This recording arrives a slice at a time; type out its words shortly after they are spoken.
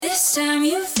Next time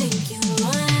you think you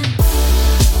won,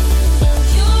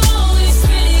 you're always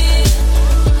pretty.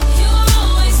 You're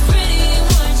always pretty,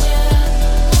 weren't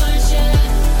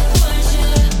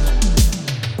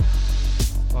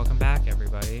you? Welcome back,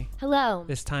 everybody. Hello.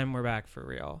 This time we're back for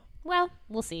real. Well,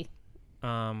 we'll see.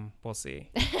 We'll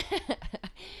see.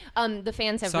 The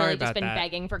fans have Sorry really just about been that.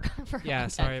 begging for Yeah,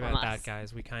 content sorry from about us. that,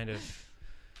 guys. We kind of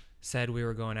said we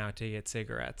were going out to get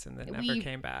cigarettes and then never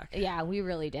came back. Yeah, we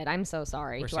really did. I'm so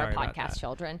sorry We're to sorry our about podcast that.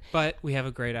 children. But we have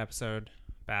a great episode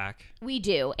back. We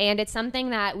do, and it's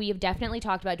something that we have definitely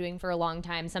talked about doing for a long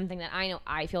time, something that I know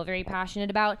I feel very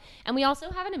passionate about, and we also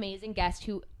have an amazing guest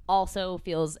who also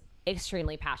feels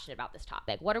extremely passionate about this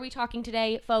topic. What are we talking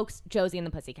today, folks? Josie and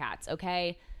the Pussycats,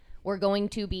 okay? We're going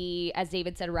to be, as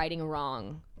David said, righting a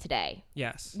wrong today.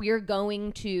 Yes. We're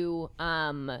going to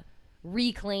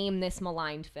reclaim this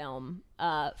maligned film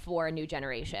for a new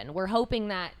generation. We're hoping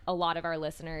that a lot of our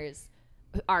listeners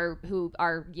who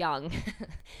are young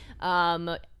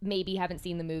maybe haven't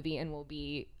seen the movie and will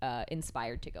be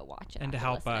inspired to go watch it. And to after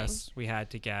help listening. us, we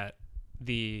had to get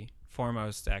the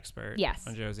foremost expert Yes.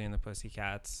 on Josie and the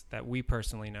Pussycats that we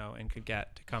personally know and could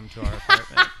get to come to our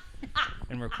apartment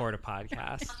and record a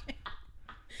podcast.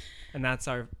 And that's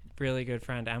our really good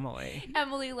friend, Emily.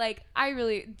 Emily,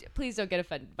 please don't get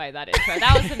offended by that intro.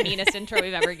 That was the meanest intro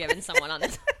we've ever given someone on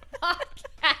this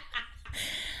podcast.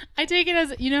 I take it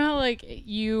as, you know how like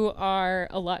you are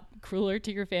a lot crueler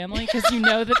to your family because you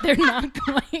know that they're not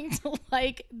going to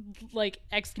like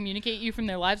excommunicate you from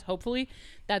their lives. Hopefully,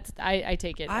 that's I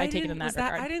take it. I take it in that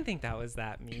regard. I didn't think that was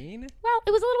that mean. Well,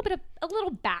 it was a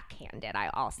little backhanded,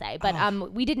 I'll say,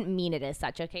 but we didn't mean it as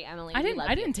such. Okay, Emily, I we love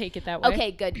you. didn't take it that way.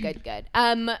 Okay, good.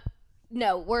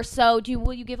 No, we're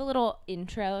will you give a little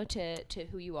intro to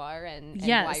who you are and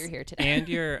Yes. why you're here today? And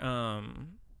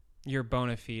your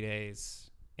bona fides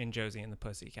in Josie and the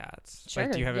Pussycats. Sure,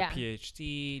 Like, do you have yeah. a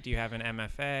PhD? Do you have an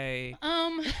MFA?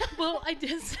 Well, I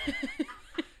just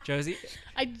Josie?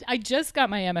 I just got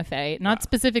my MFA, not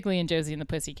specifically in Josie and the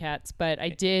Pussycats, but I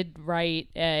did write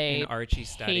In Archie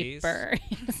Studies? paper.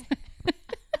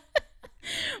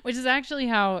 Which is actually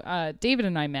how David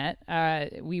and I met.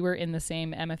 We were in the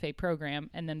same MFA program,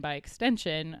 and then by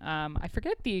extension, I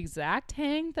forget the exact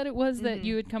hang that it was that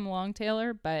you had come along,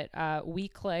 Taylor, but we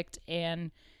clicked.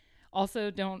 And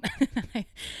also, don't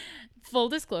full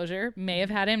disclosure, may have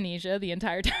had amnesia the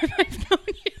entire time I've known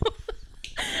you.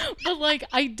 But like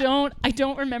I don't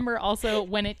remember also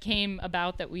when it came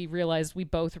about that we realized we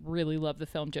both really love the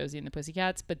film Josie and the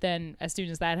Pussycats. But then as soon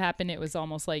as that happened, it was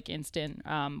almost like instant.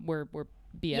 We're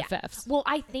BFFs. Yeah. Well,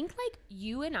 I think like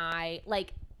you and I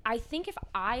think if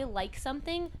I like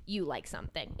something, you like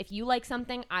something. If you like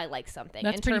something, I like something.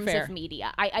 That's in pretty terms fair. of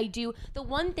media, I do. The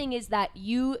one thing is that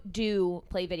you do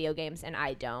play video games and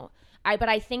I don't. But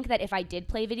I think that if I did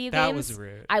play video That games, was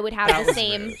rude. I would have That the was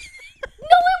same. rude. No,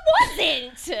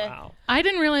 it wasn't. Wow. I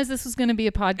didn't realize this was going to be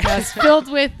a podcast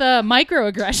filled with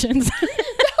microaggressions.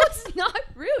 That was not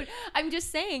rude. I'm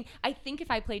just saying, I think if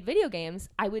I played video games,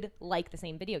 I would like the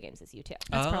same video games as you too.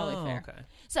 That's probably fair. Okay.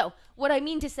 So what I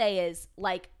mean to say is,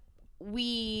 like,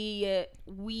 we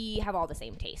have all the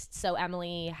same tastes. So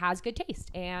Emily has good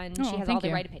taste, and Oh, she has thank all the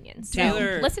you. right opinions.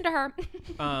 Taylor- So listen to her.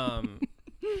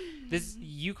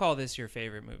 You call this your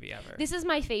favorite movie ever. This is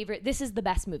my favorite. This is the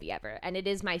best movie ever, and it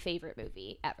is my favorite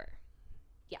movie ever.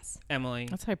 Yes. Emily,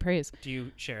 That's high praise. do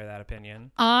you share that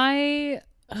opinion?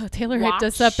 Taylor hyped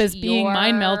us up as being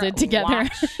mind melded together.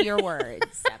 Watch your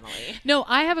words, Emily. No,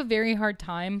 I have a very hard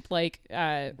time Do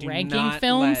ranking not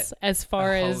films let as far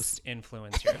the as host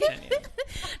influence your opinion.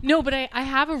 no, but I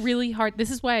have a really hard.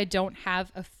 This is why I don't have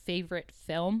a favorite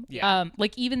film. Yeah.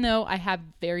 Even though I have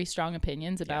very strong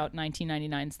opinions about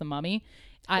 1999's The Mummy,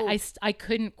 I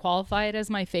couldn't qualify it as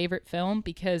my favorite film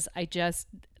because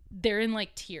they're in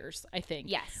like tiers, I think.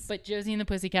 Yes. But Josie and the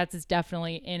Pussycats is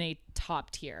definitely in a top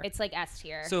tier. It's like S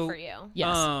tier So, for you.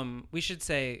 Yes. We should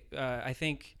say, I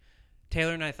think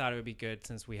Taylor and I thought it would be good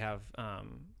since we have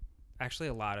actually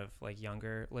a lot of like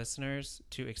younger listeners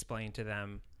to explain to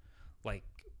them like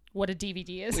What a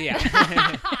DVD is. yeah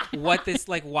why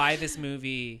this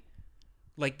movie,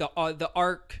 like the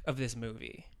arc of this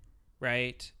movie,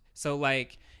 right? So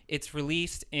like it's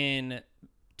released in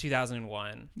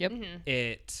 2001. Yep.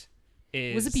 It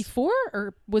is. Was it before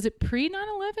or was it pre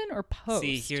 9/11 or post?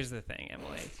 See, here's the thing,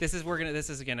 Emily. We're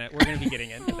gonna be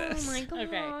getting into this. Oh my god.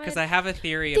 Okay. Because I have a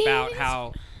theory about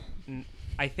how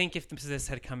I think if this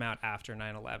had come out after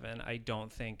 9/11, I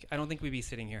don't think we'd be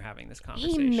sitting here having this He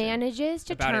conversation. manages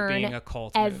to about it being turn a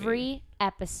cult every movie.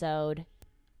 episode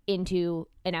into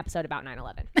an episode about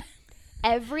 9/11.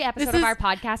 Every episode of our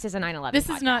podcast is a 9/11 This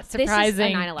podcast. is not This is a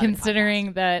surprising 9/11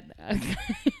 considering podcast.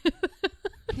 that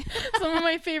Some of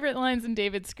my favorite lines in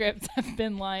David's scripts have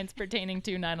been lines pertaining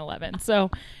to 9/11. So,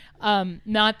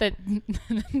 not that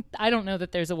I don't know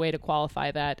that there's a way to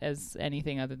qualify that as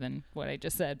anything other than what I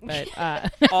just said, but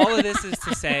All of this is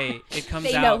to say it comes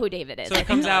They out. know who David is. So I it think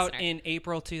comes the out listener. in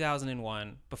April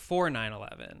 2001, before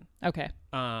 9/11. okay.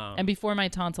 Um, And before my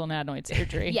tonsil and adenoid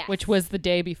surgery, Yes. which was the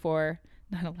day before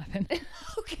 9/11.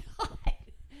 Oh God.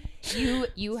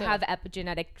 You have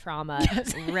epigenetic trauma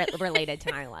related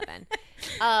to 9/11.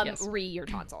 Yes. Re your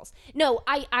tonsils. No,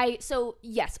 so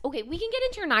yes, okay, we can get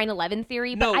into your 9/11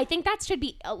 theory, but No. I think that should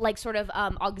be like sort of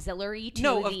auxiliary to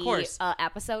No, of the course.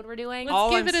 Episode we're doing. Let's All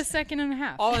give I'm it a s- second and a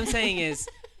half. all I'm saying is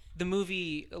the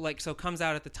movie comes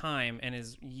out at the time and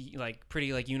is like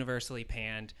pretty like universally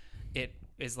panned. It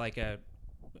is like a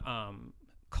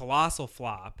colossal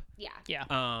flop.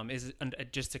 Yeah. Is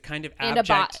just a kind of And a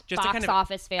abject, just a box kind of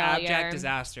office failure. abject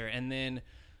disaster. And then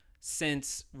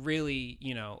since really,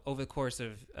 over the course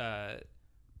of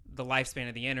the lifespan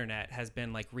of the internet has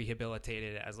been like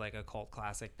rehabilitated as like a cult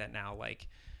classic that now like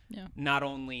not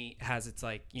only has its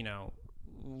like,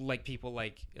 like people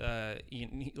like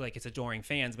like its adoring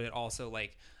fans, but it also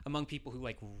like among people who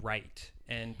like write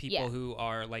and people Yeah. who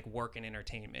are like work in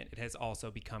entertainment, it has also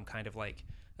become kind of like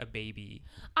a baby.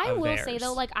 I of will say theirs.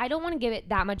 though, like I don't want to give it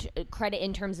that much credit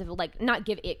in terms of like not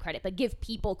give it credit, but give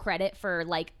people credit for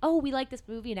like, oh, we like this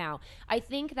movie now. I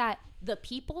think that the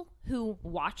people who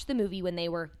watched the movie when they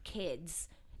were kids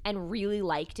and really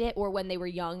liked it, or when they were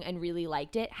young and really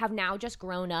liked it, have now just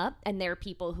grown up, and they're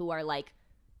people who are like,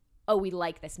 oh, we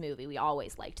like this movie. We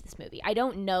always liked this movie. I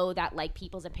don't know that like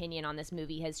people's opinion on this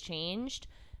movie has changed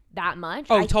that much.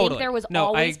 Oh, I totally. think there was No,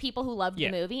 always I- people who loved yeah.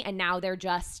 the movie, and now they're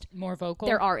just More vocal.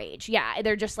 they're our age. Yeah,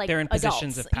 they're just like They're in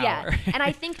positions adults. of power. Yeah, and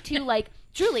I think too, like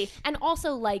truly, and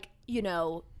also like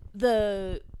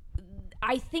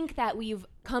I think that we've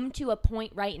come to a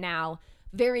point right now,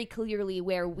 very clearly,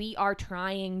 where we are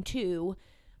trying to,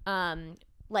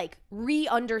 like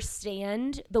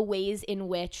re-understand the ways in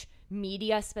which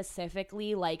media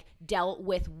specifically like dealt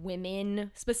with women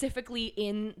specifically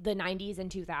in the 90s and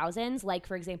 2000s, like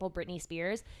for example Britney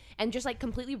Spears, and just like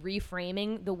completely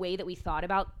reframing the way that we thought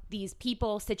about these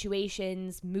people,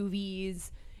 situations,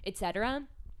 movies, etc.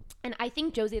 And I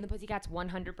think Josie and the Pussycats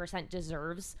 100%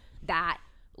 deserves that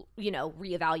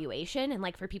reevaluation, and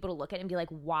like for people to look at it and be like,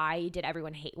 why did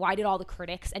everyone hate, why did all the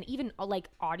critics and even like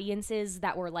audiences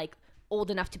that were like old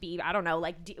enough to be, I don't know,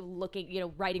 like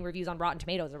looking, writing reviews on Rotten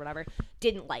Tomatoes or whatever,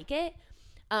 didn't like it.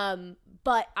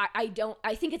 But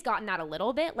I think it's gotten that a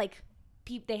little bit. Like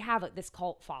they have this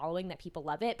cult following that people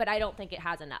love it, but I don't think it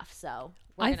has enough. So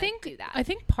we're gonna do that. I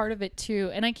think part of it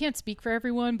too, and I can't speak for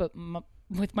everyone, but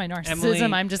with my narcissism,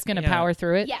 Emily, I'm just going to yeah. power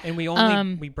through it. Yeah. And we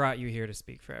only we brought you here to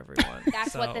speak for everyone.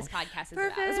 That's what So- this podcast is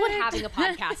about. That's what having a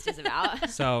podcast is about.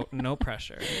 So no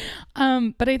pressure.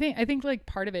 But I think like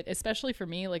part of it, especially for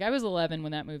me, like I was 11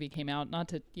 when that movie came out. Not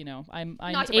to, I'm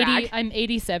Not to 80, brag. I'm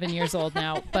 87 years old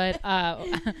now, but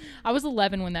I was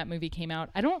 11 when that movie came out.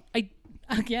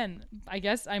 Again, I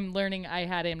guess I'm learning I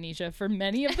had amnesia for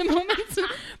many of the moments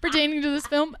pertaining to this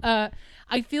film.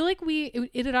 I feel like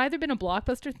it had either been a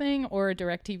Blockbuster thing or a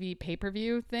DirecTV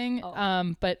pay-per-view thing.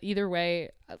 Oh. But either way,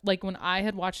 like when I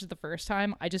had watched it the first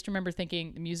time, I just remember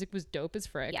thinking the music was dope as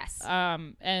frick. Yes.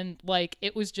 And like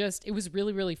it was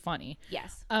really, really funny.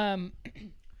 Yes.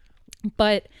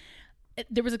 But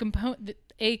there was a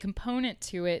component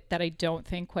to it that I don't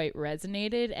think quite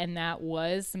resonated, and that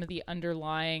was some of the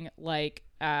underlying like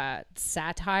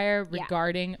satire Yeah.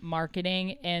 regarding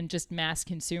marketing and just mass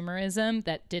consumerism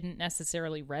that didn't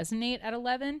necessarily resonate at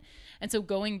 11. And so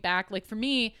going back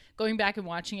and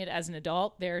watching it as an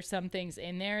adult, there are some things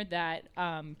in there that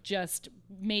just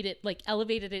made it like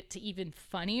elevated it to even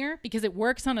funnier, because it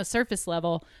works on a surface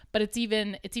level, but it's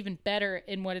even better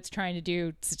in what it's trying to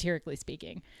do, satirically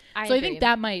speaking. I So I agree. think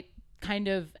that might kind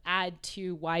of add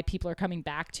to why people are coming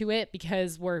back to it,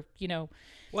 because we're, Well,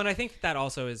 and I think that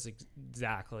also is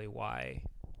exactly why.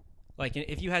 Like,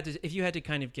 if you had to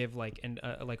kind of give like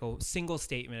a single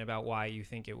statement about why you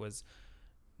think it was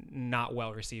not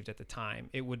well received at the time,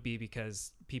 it would be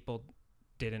because people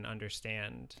didn't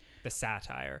understand the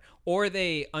satire, or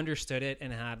they understood it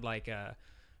and had like a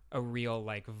real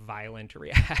like violent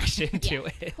reaction to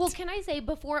it. Well, can I say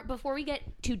before we get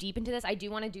too deep into this, I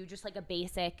do want to do just like a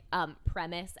basic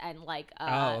premise and like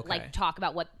okay. like talk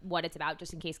about what it's about,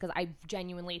 just in case, because I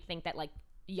genuinely think that like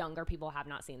younger people have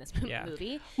not seen this Yeah.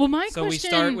 movie. well, my So question. we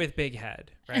start with Big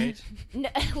Head, right?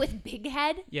 With Big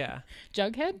Head, Yeah,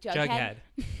 Jughead. Jughead.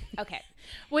 Jughead. Okay.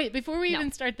 Wait, before we No.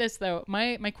 even start this though,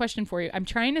 my question for you, I'm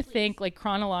trying to think, like,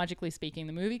 chronologically speaking.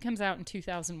 The movie comes out in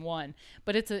 2001,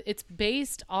 but it's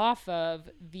based off of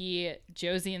the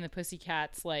Josie and the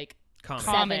Pussycats, like, Comics.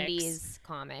 comics. 70s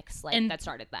comics, like And- that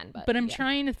started then. But I'm yeah.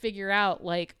 trying to figure out,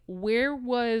 like, where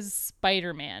was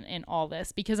Spider-Man in all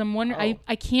this? Because I'm wondering, Oh.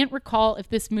 I can't recall if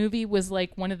this movie was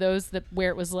like one of those that where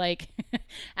it was like,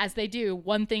 as they do,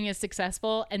 one thing is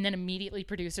successful, and then immediately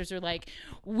producers are like,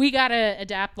 we gotta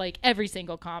adapt like every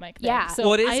single comic thing. Yeah. So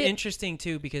Well, it is I interesting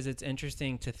too, because it's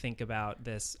interesting to think about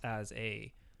this as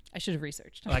a should have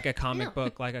researched. like a comic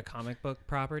book, like a comic book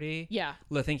property. Yeah.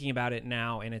 Thinking about it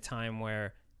now in a time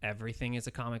where everything is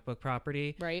a comic book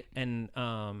property, Right. and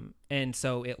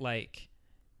so it like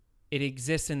it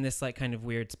exists in this like kind of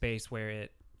weird space where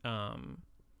it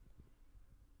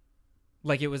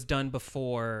like it was done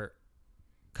before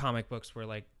comic books were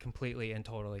like completely and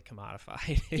totally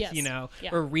commodified. Yes. You know,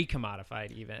 Yeah. or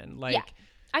recommodified even, like Yeah.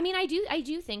 I mean, I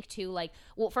do think too, like,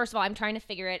 well, first of all, I'm trying to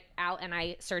figure it out, and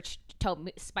I searched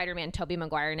Spider-Man Tobey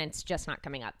Maguire, and it's just not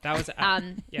coming up. that was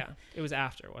yeah, it was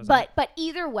after, wasn't it? But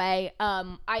either way,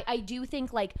 I do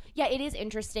think, like, yeah, it is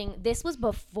interesting. This was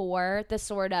before the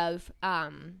sort of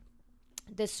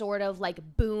like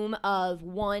boom of,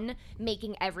 one,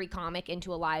 making every comic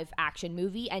into a live action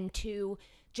movie, and two,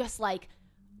 just like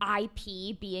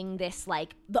IP being this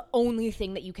like the only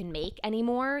thing that you can make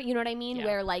anymore. You know what I mean? Yeah.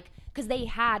 Where like, because they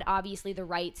had obviously the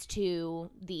rights to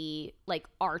the like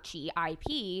Archie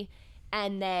IP,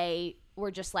 and they were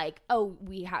just like, oh,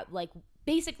 we have like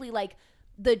basically like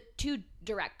the two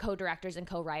co-directors and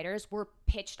co-writers were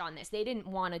pitched on this. They didn't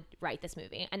want to write this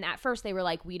movie, and at first they were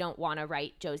like, we don't want to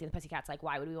write Josie and the Pussycats. Like,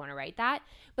 why would we want to write that?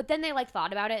 But then they like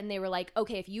thought about it, and they were like,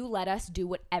 okay, if you let us do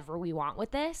whatever we want with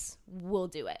this, we'll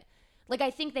do it. Like, I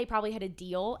think they probably had a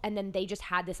deal, and then they just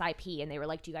had this IP, and they were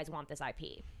like, do you guys want this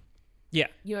IP? Yeah,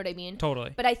 You know what I mean?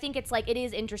 totally. But I think it's like, it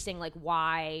is interesting, like,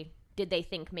 why did they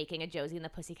think making a Josie and the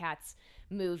Pussycats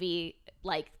movie,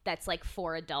 like, that's like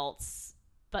for adults,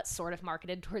 but sort of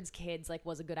marketed towards kids, like,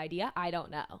 was a good idea? I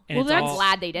don't know. And Well, it's that's all-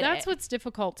 Glad they did That's it. what's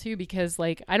difficult too, because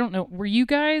like, I don't know, were you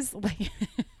guys like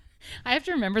I have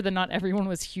to remember that not everyone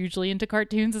was hugely into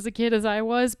cartoons as a kid as I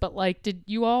was, but like, did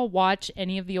you all watch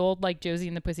any of the old like Josie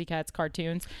and the Pussycats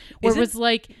cartoons where Is it it- was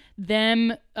like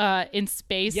them in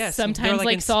space, Yes, they're, sometimes like,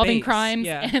 like in solving space. crimes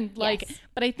Yeah. and like, Yes.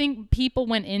 but I think people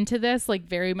went into this like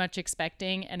very much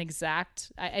expecting an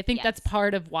exact, I think that's Yes.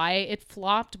 part of why it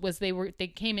flopped, was they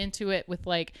came into it with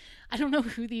like, I don't know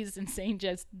who these insane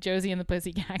Josie and the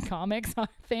Pussycat comics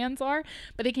fans are,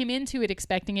 but they came into it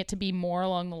expecting it to be more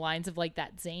along the lines of like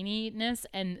that zaniness,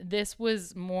 and this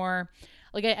was more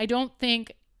like, I don't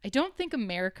think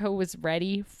America was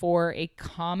ready for a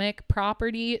comic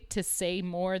property to say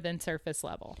more than surface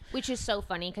level. Which is so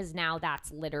funny, because now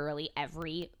that's literally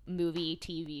every movie,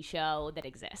 TV show that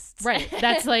exists. Right.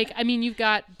 That's like, I mean, you've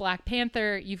got Black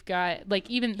Panther, you've got like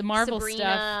even the Marvel Sabrina,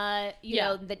 stuff. you Yeah.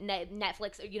 know, the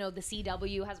Netflix, you know, the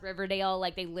CW has Riverdale.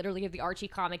 Like, they literally have the Archie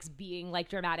comics being like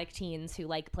dramatic teens who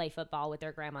like play football with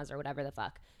their grandmas or whatever the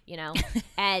fuck, you know?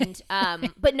 And,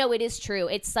 but no, it is true.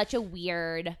 It's such a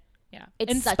weird... Yeah.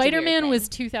 It's And such a weird Spider-Man thing. was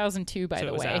 2002, by So the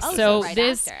it was way. after. Oh, So so right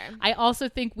this, after. I also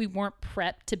think we weren't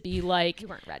prepped to be like You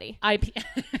weren't ready. IP.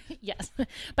 Yes.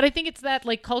 But I think it's that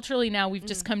like culturally now we've Mm.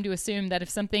 just come to assume that if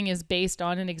something is based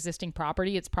on an existing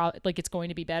property, it's probably like it's going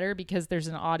to be better because there's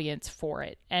an audience for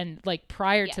it. And like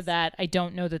prior to Yes. that, I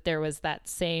don't know that there was that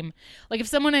same, like if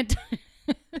someone had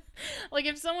like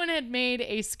if someone had made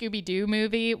a Scooby-Doo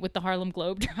movie with the Harlem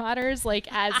Globetrotters like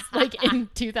as like in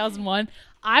 2001,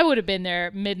 I would have been there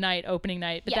midnight opening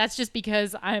night, but Yes. that's just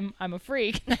because I'm a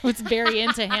freak. I was very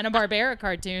into Hanna-Barbera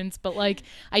cartoons, but like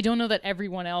I don't know that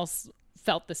everyone else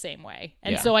felt the same way.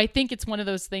 And Yeah. so I think it's one of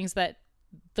those things that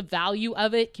the value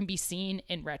of it can be seen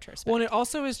in retrospect. Well, and it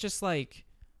also is just like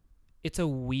it's a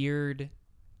weird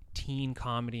teen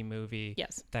comedy movie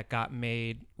Yes. that got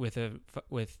made with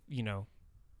you know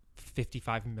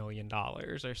 $55 million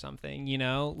or something, you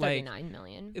know, like 39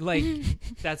 million. like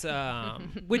that's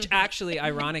which actually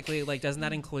ironically, like, doesn't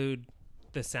that include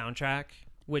the soundtrack,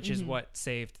 which is what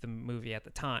saved the movie at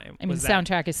the time? I mean, was the that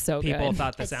soundtrack is so people good.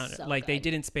 thought the It's sound so like they good.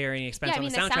 didn't spare any expense Yeah, I on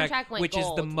mean, the the soundtrack, soundtrack went which is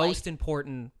the gold, most like-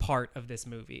 important part of this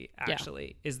movie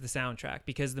actually is the soundtrack,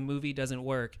 because the movie doesn't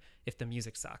work if the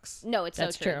music sucks. No, it's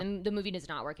That's so true. true. And the movie does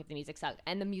not work if the music sucks.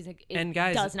 And the music And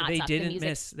guys, does not they suck. didn't the music,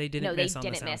 miss. They didn't no, miss they on the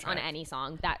didn't miss on soundtrack. any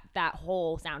song. That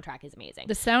whole soundtrack is amazing.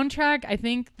 The soundtrack, I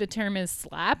think the term is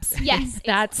slaps. yes,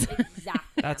 That's it's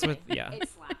exactly. That's what. Yeah. It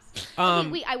slaps.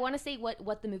 Um, wait, I want to say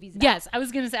what the movie's about. Yes, I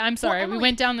was gonna say. I'm sorry, Well, we Emily,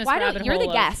 went down this why rabbit don't, you're hole.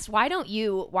 the guest. Why don't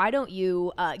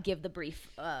you give the brief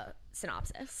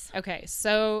synopsis. Okay,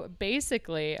 so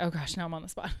basically, oh gosh, now I'm on the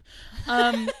spot.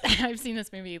 I've seen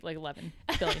this movie like 11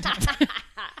 billion times.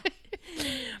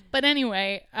 But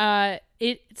anyway,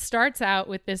 it starts out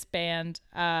with this band,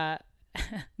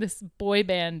 this boy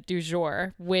band du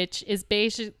jour, which is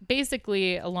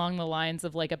basically along the lines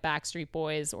of like a Backstreet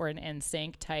Boys or an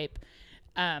NSYNC type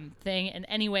thing. And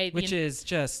anyway, Which is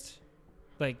just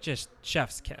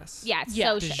chef's kiss. Yeah, it's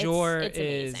Yeah. so Du it's jour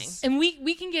amazing. is and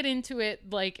we can get into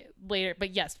it like later,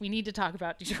 but yes, we need to talk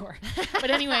about du jour.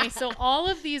 But anyway, so all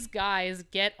of these guys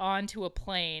get onto a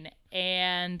plane,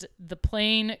 and the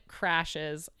plane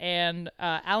crashes, and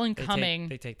Alan Cumming.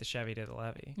 They take the Chevy to the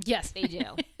levee. Yes, They do.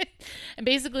 And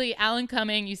basically, Alan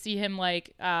Cumming, you see him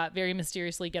like very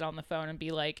mysteriously get on the phone and be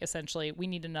like, essentially, we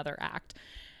need another act.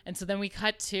 And so then we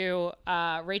cut to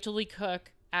Rachel Lee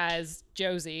Cook as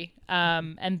Josie,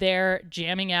 and they're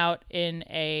jamming out in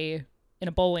a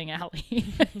bowling alley.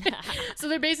 So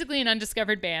they're basically an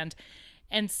undiscovered band.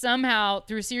 And somehow,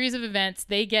 through a series of events,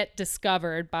 they get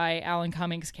discovered by Alan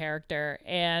Cumming's character.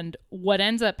 And what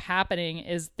ends up happening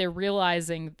is they're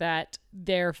realizing that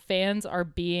their fans are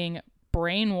being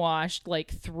brainwashed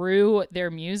like through their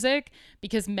music,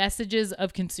 because messages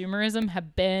of consumerism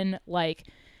have been like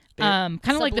kind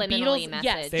of like the Subliminally Beatles.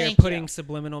 Yes, messaged. They're thank putting you.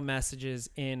 subliminal messages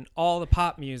in all the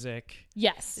pop music.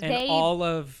 Yes. And They- all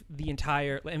of the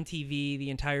entire MTV, the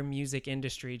entire music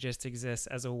industry just exists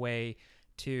as a way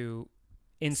to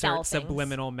Sell insert things.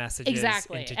 subliminal messages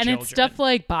Exactly. into And children. it's stuff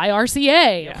like buy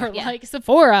RCA Yeah. or Yeah. like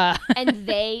Sephora. And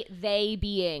they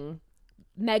being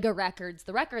Mega Records,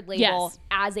 the record label, Yes.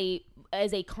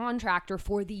 as a contractor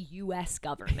for the U.S.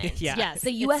 government. Yeah. Yes.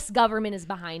 The U.S. government is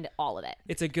behind all of it.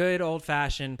 It's a good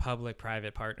old-fashioned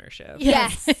public-private partnership.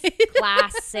 Yes.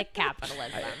 Classic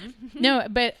capitalism. No,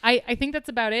 but I think that's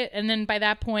about it. And then by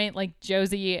that point, like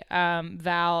Josie,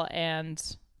 Val, and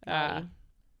Melody.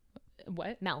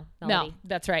 what? Mel. Mel, Melody.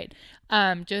 that's right.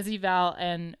 Josie, Val,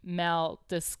 and Mel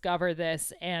discover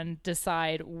this and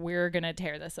decide we're gonna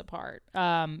tear this apart.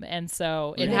 And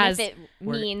so it Even has if it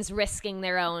means risking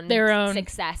their own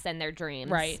success and their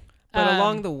dreams. right. But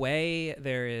along the way,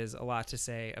 there is a lot to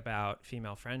say about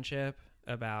female friendship,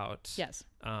 about Yes.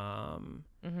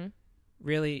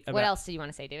 really about What else do you want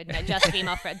to say, David? No, just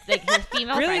female friends. Like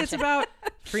female really friendship. it's about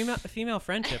female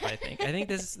friendship. I think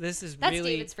this is That's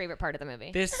really David's favorite part of the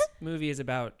movie. this movie is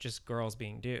about just girls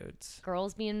being dudes.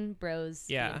 Girls being bros,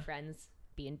 Yeah. being friends,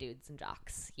 being dudes and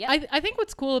jocks. Yep. I think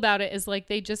what's cool about it is like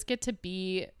they just get to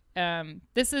be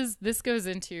this goes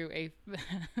into a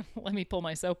let me pull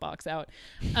my soapbox out.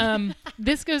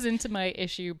 This goes into my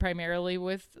issue primarily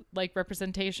with like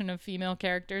representation of female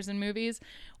characters in movies,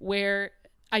 where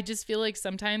I just feel like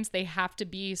sometimes they have to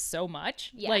be so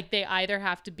much. Yeah. Like they either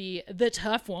have to be the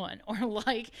tough one or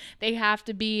like they have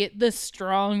to be the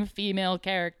strong female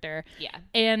character. Yeah.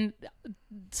 And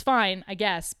it's fine, I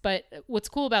guess. But what's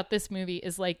cool about this movie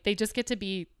is like they just get to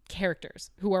be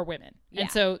characters who are women. Yeah.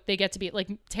 And so they get to be like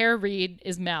Tara Reid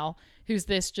is Mel, who's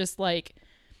this just like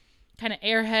kind of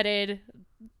airheaded,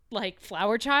 like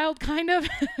flower child kind of.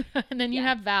 And then you Yeah.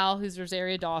 have Val, who's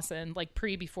Rosario Dawson, like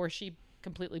before she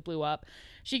completely blew up.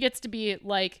 She gets to be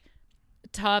like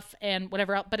tough and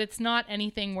whatever else, but it's not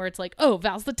anything where it's like, oh,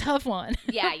 Val's the tough one.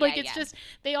 Yeah, like yeah, it's yeah. just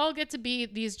they all get to be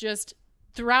these just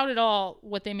throughout it all.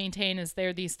 What they maintain is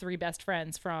they're these three best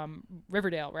friends from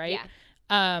Riverdale, right?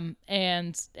 Yeah.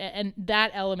 And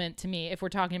that element to me, if we're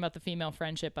talking about the female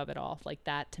friendship of it all, like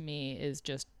that to me is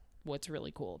just what's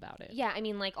really cool about it. Yeah, I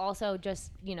mean, like, also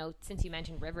just, you know, since you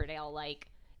mentioned Riverdale, like,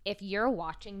 if you're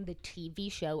watching the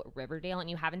TV show Riverdale and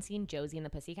you haven't seen Josie and the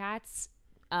Pussycats,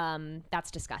 that's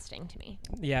disgusting to me.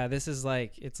 Yeah, this is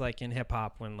like it's like in hip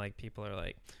hop when like people are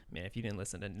like, man, if you didn't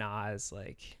listen to Nas,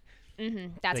 like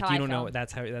That's like how you I don't feel. know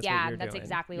that's how that's Yeah, what you're that's doing.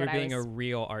 exactly you're what I being was- a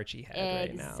real Archie head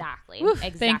right now. Exactly. Whew,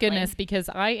 Exactly. thank goodness, because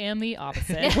I am the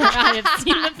opposite. Where I have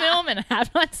seen the film and I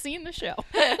have not seen the show.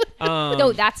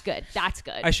 No, that's good. That's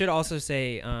good. I should also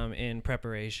say, in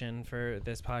preparation for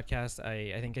this podcast,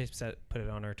 I think I put it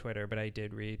on our Twitter, but I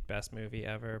did read Best Movie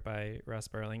Ever by Russ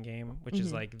Burlingame, which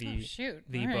is like the Oh, shoot.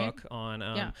 the All right. book on.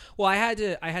 Yeah. Well, I had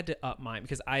to up mine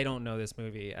because I don't know this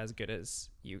movie as good as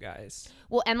you guys.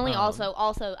 Well, Emily also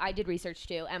I did research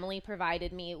too. Emily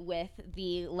provided me with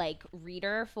the like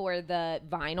reader for the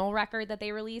vinyl record that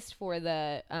they released for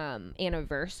the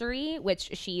anniversary, which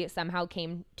she somehow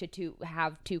came to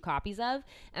have 2 copies of,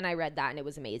 and I read that and it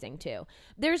was amazing too.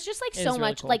 There's just like It so is really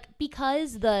much cool. like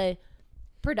because the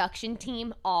production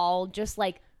team all just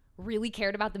like really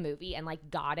cared about the movie and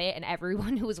like got it, and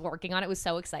everyone who was working on it was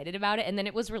so excited about it, and then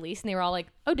it was released and they were all like,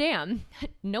 oh damn,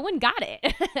 no one got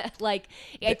it. Like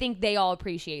I think they all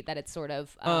appreciate that it's sort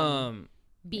of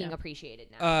being Yeah. appreciated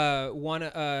now.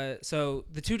 So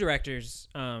the two directors,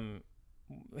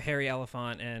 Harry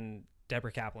Elephant and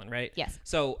Deborah Kaplan, right? Yes.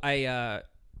 So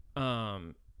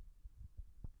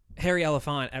Harry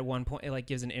Elephant at one point like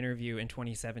gives an interview in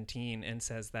 2017 and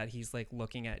says that he's like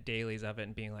looking at dailies of it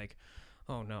and being like,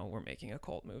 oh no, we're making a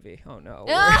cult movie. Oh no.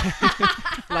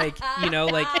 Like,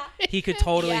 like he could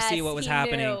totally see Yes, what was he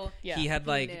happening. knew. Yeah, He had he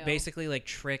like knew. basically like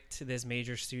tricked this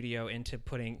major studio into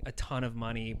putting a ton of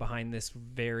money behind this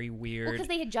very weird. Because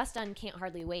they had just done Can't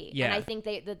Hardly Wait. Yeah. And I think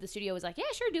the studio was like, yeah,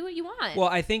 sure, do what you want. Well,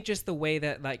 I think just the way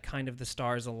that like kind of the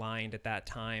stars aligned at that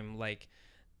time, like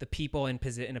the people in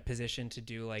a position to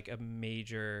do like a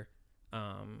major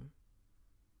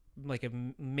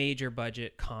major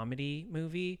budget comedy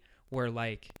movie were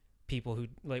like people who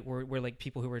like were like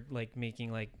people who were like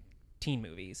making like teen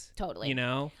movies. Totally.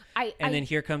 And then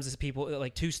here comes this people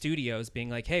like two studios being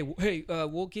like, hey,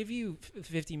 we'll give you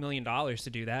 $50 million to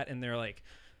do that, and they're like,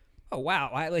 oh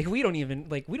wow, we don't even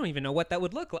know what that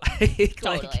would look like.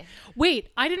 Totally. Like, Wait,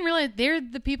 I didn't realize they're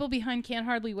the people behind Can't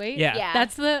Hardly Wait. Yeah. Yeah.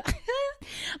 That's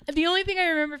the only thing I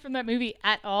remember from that movie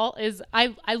at all is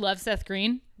I love Seth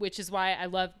Green, which is why I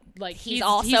love like He's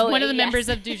also one of the yes. members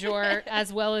of Du Jour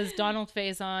as well as Donald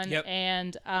Faison. Yep.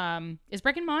 And is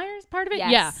Breckin Myers part of it?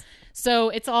 Yes. Yeah. So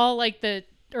it's all like the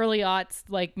early aughts,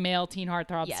 like male teen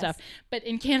heartthrob Yes. stuff. But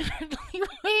in Can't Hardly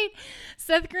Wait,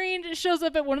 Seth Green just shows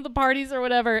up at one of the parties or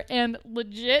whatever, and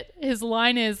legit his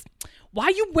line is, "Why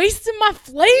you wasting my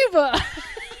flavor?"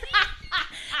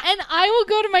 And I will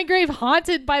go to my grave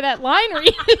haunted by that line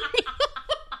reading.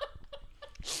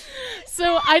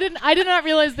 So I did not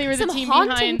realize they were Some the team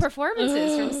haunting behind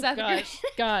performances from Seth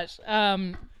gosh.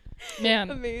 Man.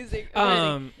 Amazing.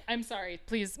 I'm sorry.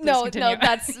 Please No, continue.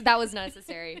 that was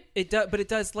necessary. it does, but it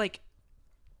does like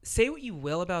say what you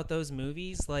will about those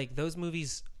movies. Like those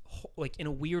movies, like in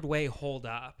a weird way, hold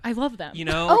up. I love them.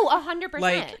 Oh, 100%.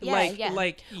 Like, yeah.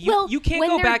 like you, Well, you can't when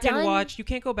go they're back and done- watch. You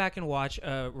can't go back and watch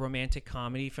a romantic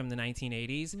comedy from the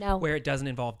 1980s No. where it doesn't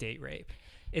involve date rape.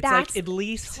 It's That's like at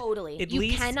least Totally. At You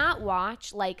least, cannot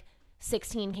watch like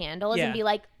 16 Candles Yeah. and be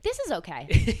like, this is okay.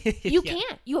 You Yeah.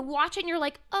 can't. You watch it and you're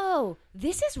like, oh,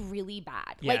 this is really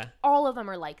bad. Like Yeah. all of them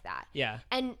are like that. Yeah.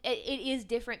 And it is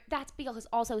different. That's because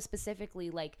also specifically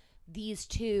like these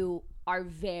two are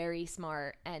very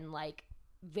smart and like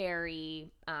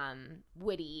very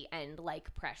witty and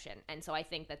like prescient. And so I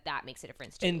think that makes a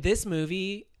difference too. And this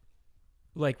movie,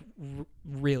 like,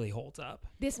 really holds up.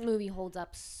 This movie holds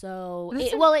up so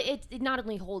This is- it not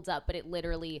only holds up, but it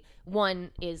literally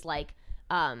one is like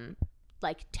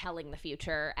telling the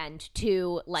future, and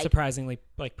two like Surprisingly,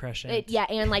 like prescient.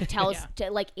 and like tells Yeah.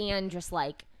 and just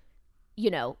like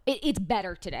it's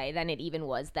better today than it even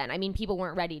was then. I mean, people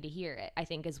weren't ready to hear it, I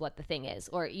think, is what the thing is,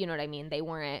 or you know what I mean, they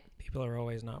weren't People are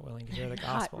always not willing to hear the not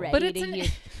gospel. ready But it's to an- hear.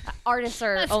 Artists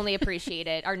are only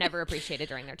appreciated are never appreciated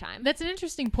during their time. That's an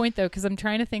interesting point though, because I'm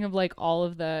trying to think of like all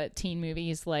of the teen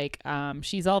movies, like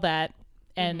She's All That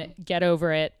and Get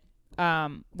Over It,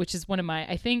 which is one of my.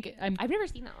 I've never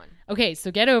seen that one. okay.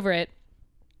 So Get Over It.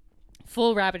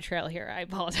 Full rabbit trail here. I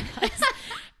apologize.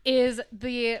 Is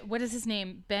what is his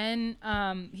name? Ben.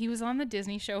 He was on the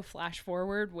Disney show Flash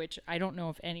Forward, which I don't know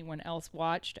if anyone else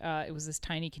watched. It was this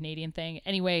tiny Canadian thing.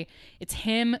 Anyway, it's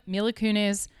him, Mila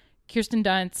Kunis, Kirsten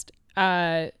Dunst,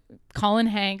 Colin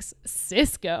Hanks,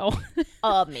 Cisco,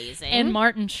 Amazing. and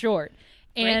Martin Short.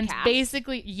 Great And cast.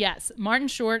 basically, yes, Martin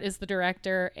Short is the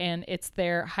director, and it's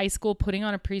their high school putting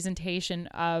on a presentation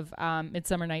of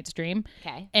Midsummer Night's Dream.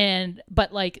 Okay.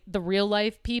 But like the real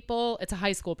life people, it's a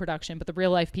high school production, but the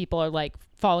real life people are like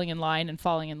falling in line and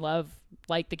falling in love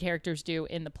like the characters do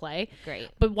in the play. Great.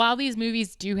 But while these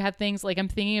movies do have things like, I'm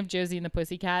thinking of Josie and the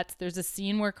Pussycats, there's a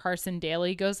scene where Carson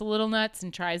Daly goes a little nuts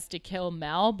and tries to kill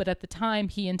Mel, but at the time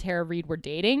he and Tara Reid were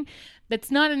dating.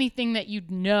 That's not anything that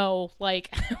you'd know,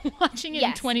 like watching it in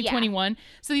Yes, 2021.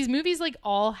 So these movies like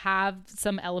all have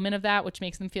some element of that, which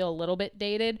makes them feel a little bit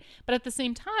dated. But at the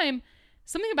same time,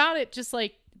 something about it just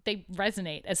like they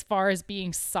resonate as far as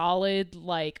being solid,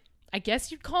 like I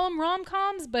guess you'd call them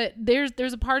rom-coms, but there's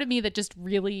a part of me that just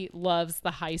really loves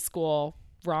the high school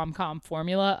rom-com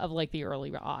formula of like the early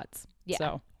aughts. Yeah.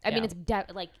 So, I mean, yeah.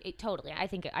 it's like it totally. I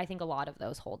think a lot of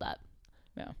those hold up.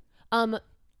 Yeah.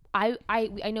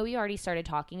 I know we already started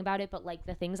talking about it, but like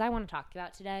the things I want to talk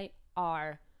about today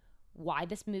are why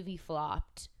this movie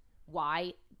flopped,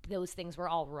 why those things were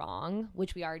all wrong,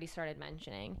 which we already started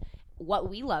mentioning, what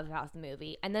we love about the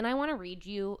movie, and then I want to read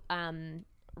you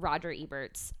Roger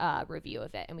Ebert's review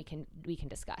of it, and we can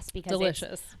discuss, because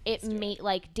Delicious. It made,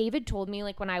 like, David told me,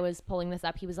 like, when I was pulling this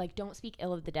up, he was like, "Don't speak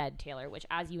ill of the dead, Taylor," which,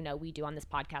 as you know, we do on this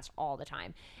podcast all the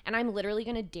time. And I'm literally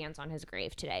gonna dance on his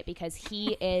grave today, because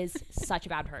he is such a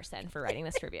bad person for writing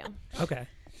this review. Okay.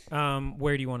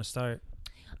 Where do you want to start?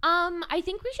 I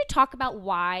think we should talk about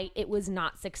why it was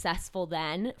not successful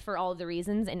then, for all of the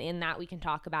reasons, and in that we can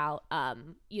talk about,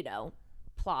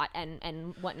 plot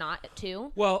and whatnot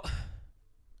too. Well,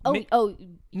 No,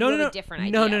 no, different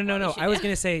idea. no. of what we should I was do.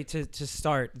 gonna say to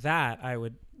start that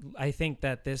I think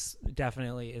that this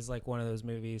definitely is like one of those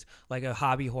movies, like a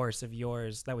hobby horse of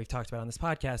yours that we've talked about on this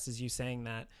podcast, is you saying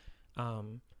that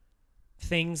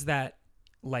things that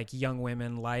like young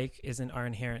women are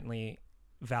inherently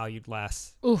valued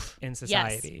less Oof. in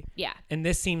society. Yeah. And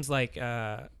this seems like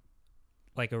a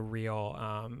real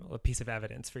a piece of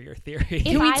evidence for your theory. If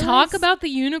Can we I talk was- about the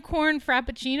unicorn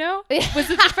frappuccino? Was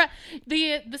it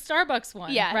the Starbucks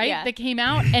one? Yeah, right. yeah. That came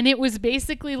out, and it was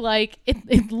basically like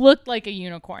it looked like a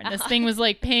unicorn. This thing was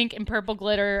like pink and purple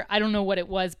glitter. I don't know what it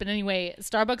was, but anyway,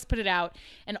 Starbucks put it out,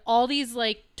 and all these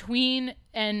like tween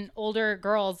and older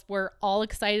girls were all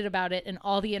excited about it, and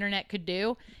all the internet could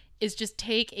do is just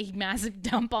take a massive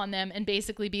dump on them and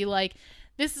basically be like,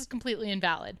 this is completely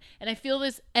invalid. And I feel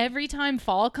this every time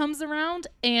fall comes around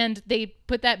and they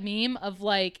put that meme of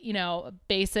like,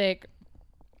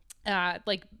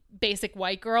 basic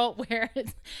white girl, where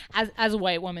it's, as a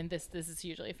white woman, this is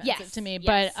hugely offensive Yes, to me.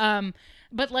 yes.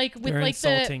 But like with They're like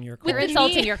insulting your They're culture.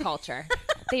 insulting your culture.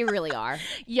 They really are.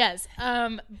 Yes.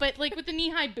 But like with the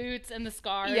knee-high boots and the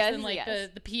scarves Yes, and like yes.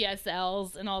 the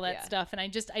PSLs and all that Yeah. stuff. And I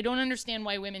don't understand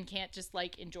why women can't just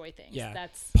like enjoy things. Yeah.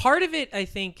 That's Part of it, I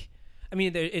think, I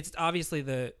mean, it's obviously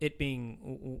it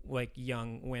being like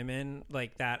young women,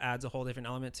 like that adds a whole different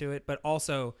element to it. But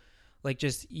also, like,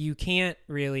 just you can't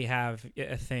really have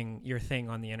your thing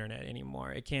on the internet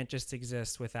anymore. It can't just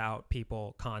exist without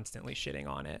people constantly shitting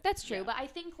on it. That's true, but I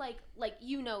think like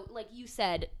you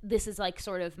said, this is like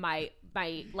sort of my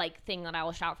like thing that I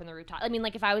will shout from the rooftop. I mean,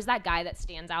 like if I was that guy that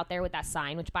stands out there with that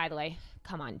sign, which by the way,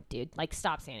 come on, dude, like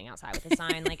stop standing outside with a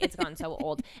sign. Like it's gone so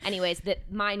old. Anyways,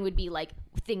 that mine would be like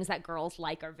things that girls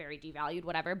like are very devalued,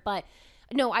 whatever. But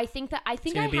no, I think I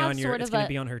It's gonna be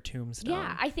on her tombstone.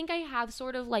 yeah, I think I have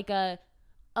sort of like a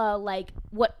like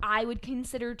what I would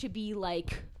consider to be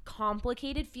like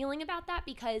complicated feeling about that,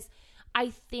 because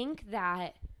I think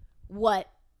that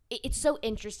it's so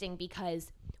interesting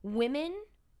because women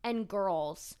and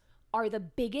girls are the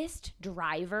biggest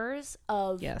drivers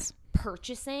of yes.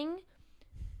 purchasing,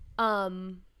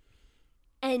 and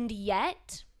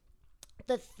yet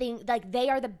the thing, like, they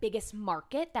are the biggest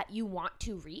market that you want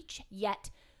to reach, yet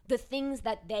the things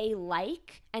that they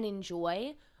like and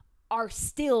enjoy are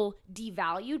still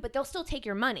devalued, but they'll still take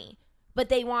your money, but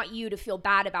they want you to feel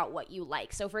bad about what you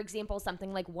like. So for example,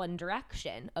 something like One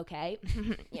Direction, okay?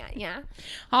 yeah.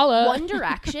 Holla. One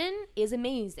Direction is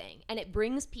amazing, and it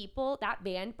brings people, that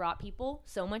band brought people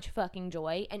so much fucking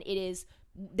joy, and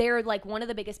they're like one of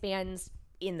the biggest bands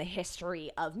in the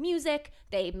history of music.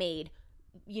 They made,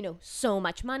 so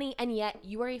much money, and yet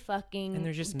you are a fucking And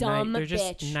they're just dumb they're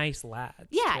bitch. just nice lads.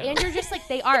 Yeah, too. and you're just like,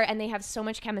 they are, and they have so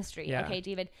much chemistry. Yeah. Okay,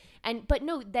 David. But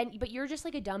you're just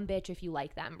like a dumb bitch if you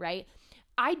like them, right?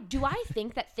 I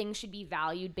think that things should be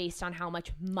valued based on how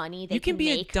much money they you can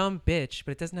be make. a dumb bitch,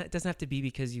 but it doesn't have to be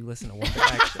because you listen to One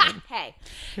Direction. Hey,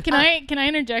 Can I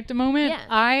interject a moment?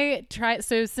 Yeah.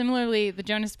 So similarly, the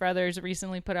Jonas Brothers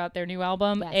recently put out their new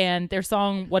album, Yes. and their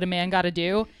song "What a Man Gotta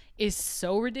Do" is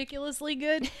so ridiculously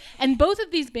good. And both of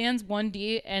these bands,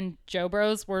 1D and Joe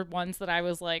Bros, were ones that I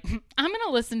was like, I'm gonna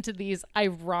listen to these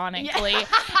ironically.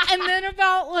 And then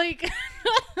about like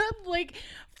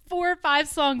 4 or 5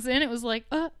 songs in, it was like,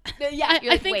 yeah,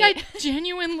 I think I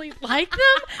genuinely like them.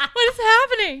 What is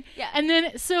happening? Yeah. And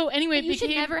then so anyway, you it should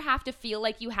became, never have to feel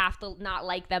like you have to not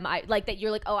like them. Like that you're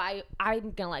like, oh,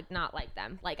 I'm gonna like not like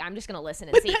them. Like I'm just gonna listen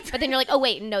and see. But then you're like, oh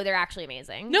wait, no, they're actually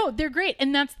amazing. No, they're great.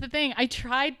 And that's the thing. I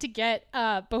tried to get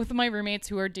both of my roommates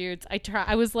who are dudes.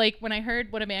 I was like, when I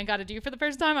heard What a Man Gotta Do for the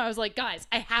first time, I was like, guys,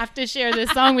 I have to share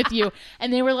this song with you.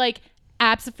 And they were like,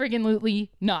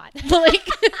 abso-friggin-lutely not. Like,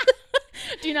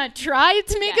 do not try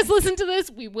to make us listen to this.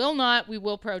 We will not. We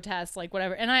will protest, like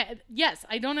whatever. And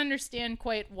I don't understand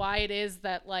quite why it is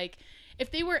that, like,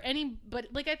 if they were but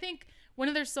like, I think one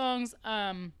of their songs,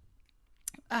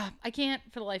 I can't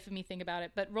for the life of me think about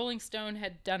it, but Rolling Stone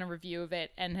had done a review of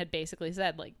it and had basically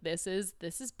said, like, this is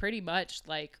pretty much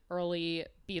like early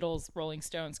Beatles, Rolling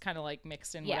Stones, kind of like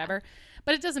mixed in whatever.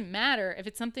 But it doesn't matter if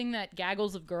it's something that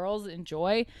gaggles of girls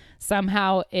enjoy.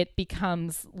 Somehow it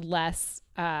becomes less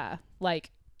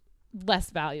like less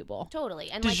valuable.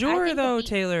 Totally. And De like, I jure, think though, that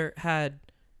Taylor had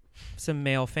some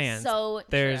male fans. So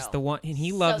there's true. the one, and he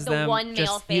So loves the them. one male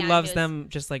Just he fan loves who's- them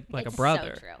just like a it's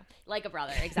brother. So true. Like a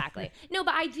brother, exactly. No,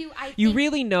 but I You think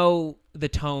really know the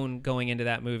tone going into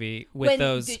that movie with when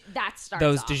those that starts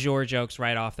those off. de jure jokes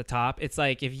right off the top. It's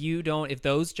like if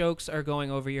those jokes are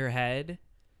going over your head,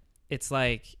 it's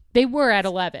like They were at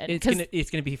 11 it's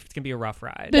because gonna be a rough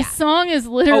ride. the song is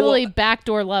literally Oh, well,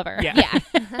 Backdoor Lover. Yeah.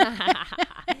 Yeah.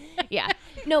 Yeah.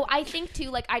 No, I think too,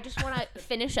 like, I just want to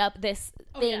finish up this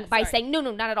thing by saying, no,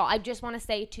 not at all. I just want to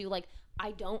say too, like,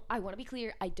 I want to be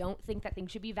clear. I don't think that things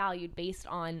should be valued based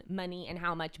on money and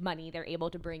how much money they're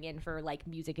able to bring in for like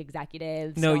music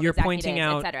executives. No, film you're pointing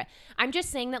executives, out- etc. I'm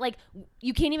just saying that like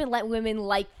you can't even let women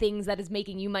like things that is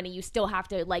making you money. You still have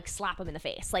to like slap them in the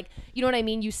face. Like, you know what I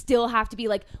mean? You still have to be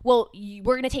like, well,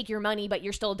 we're gonna take your money, but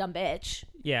you're still a dumb bitch.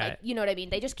 Yeah. Like, you know what I mean?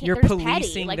 They just can't. You're They're just petty.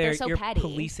 policing Like their they're so you're petty.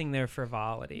 policing their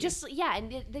frivolity. Just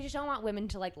and they just don't want women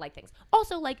to like things.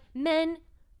 Also, like, men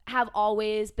have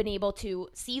always been able to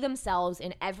see themselves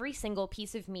in every single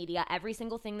piece of media, every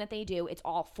single thing that they do. It's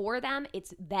all for them.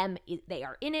 It's them. They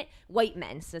are in it. White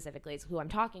men specifically is who I'm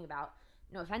talking about.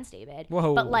 No offense, David.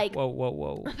 whoa, but like,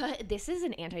 whoa. this is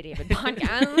an anti-David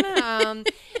podcast.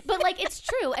 But like, it's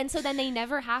true. And so then they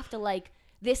never have to like.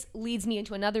 This leads me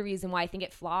into another reason why I think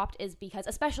it flopped is because,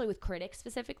 especially with critics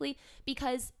specifically,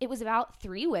 because it was about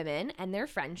three women and their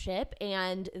friendship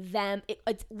and them.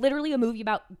 It's literally a movie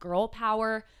about girl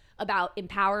power, about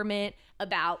empowerment,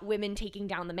 about women taking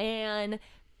down the man,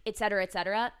 et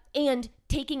cetera, and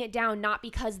taking it down not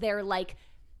because they're like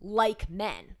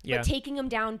men, Yeah. but taking them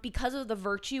down because of the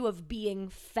virtue of being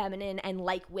feminine and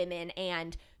like women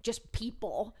and just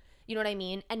people. You know what I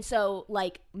mean? And so,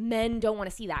 like, men don't want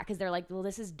to see that because they're like, well,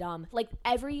 this is dumb. Like,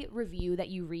 every review that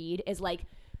you read is like,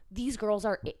 these girls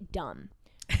are dumb.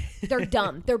 They're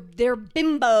dumb. They're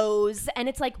bimbos. And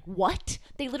it's like, what?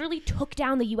 They literally took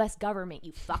down the U.S. government,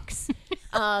 you fucks.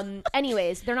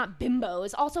 Anyways, they're not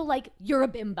bimbos. Also, like, you're a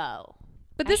bimbo.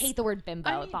 But this- I hate the word bimbo.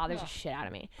 I mean, it bothers the shit out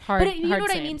of me. Hard- but you know hard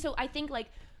what I same. mean? So I think, like,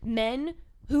 men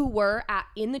who were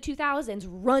in the 2000s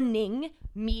running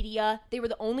media, they were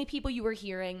the only people you were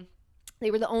hearing. They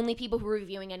were the only people who were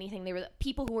reviewing anything. They were the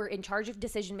people who were in charge of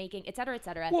decision making, et cetera, et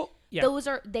cetera. Well, yeah.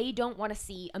 They don't want to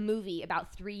see a movie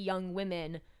about three young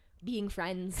women being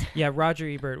friends. Yeah, Roger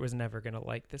Ebert was never gonna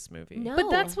like this movie. No.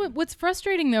 But that's what's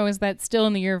frustrating though is that still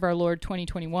in the year of our Lord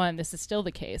 2021, this is still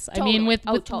the case. I Totally. mean, with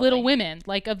Totally. Little Women,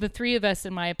 like of the three of us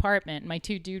in my apartment, my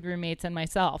two dude roommates and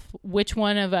myself, which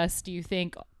one of us do you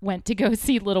think went to go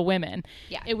see Little Women?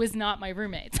 Yeah. It was not my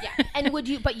roommates. Yeah. And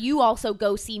but you also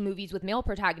go see movies with male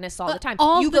protagonists all the time.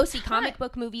 all You the go see time. comic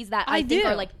book movies that I I think do.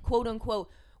 are like quote unquote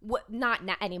not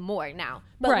anymore now,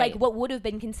 but Right. like what would have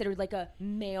been considered like a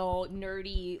male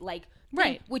nerdy like thing,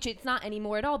 Right. which it's not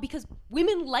anymore at all because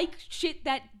women like shit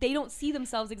that they don't see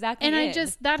themselves exactly And in.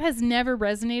 that has never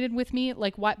resonated with me.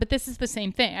 Like, why? But this is the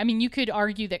same thing. I mean, you could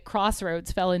argue that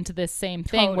Crossroads fell into this same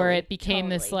thing where Totally, it became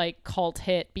this totally. like cult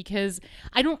hit because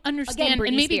I don't understand. Britney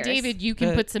And maybe Spears. David, you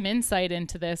can put some insight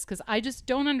into this because I just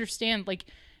don't understand. Like,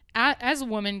 as a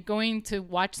woman going to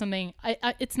watch something,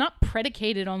 it's not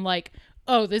predicated on like,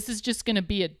 oh, this is just going to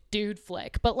be a dude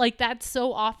flick. But like that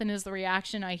so often is the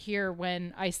reaction I hear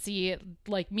when I see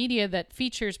like media that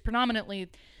features predominantly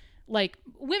like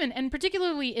women, and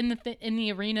particularly in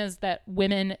the arenas that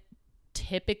women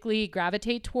typically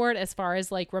gravitate toward as far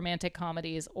as like romantic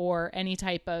comedies or any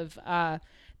type of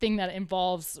thing that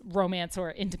involves romance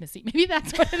or intimacy. Maybe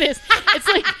that's what it is.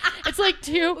 It's like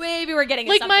two maybe we're getting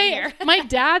like something here. my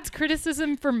dad's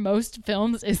criticism for most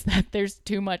films is that there's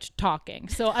too much talking.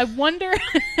 So I wonder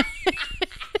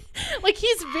like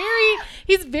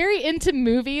he's very into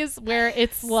movies where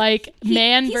it's like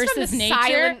man He's versus from the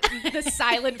nature. the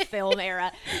silent film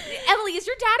era. Emily, is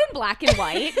your dad in black and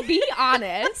white? Be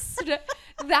honest.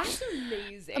 That's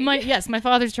amazing. My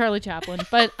father's Charlie Chaplin,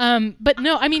 but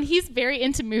no, I mean he's very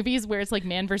into movies where it's like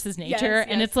man versus nature, Yes,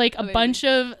 and yes, it's like a amazing. bunch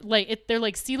of like they're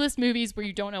like C-list movies where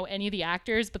you don't know any of the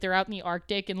actors, but they're out in the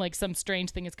Arctic and like some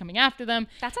strange thing is coming after them.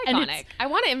 That's And iconic. I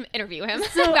want to interview him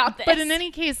So, about this. But in any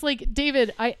case, like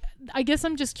David, I guess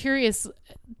I'm just curious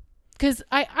because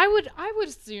I would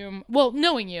assume, well,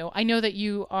 knowing you, I know that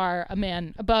you are a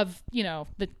man above, you know,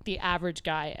 the average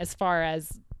guy as far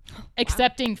as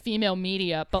accepting female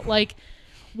media, but like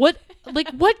what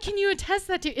can you attest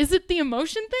that to? Is it the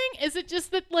emotion thing? Is it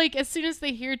just that like as soon as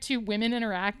they hear two women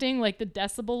interacting, like the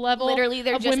decibel level literally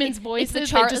they're of just women's it's voices, the,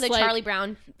 they the like, Charlie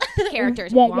Brown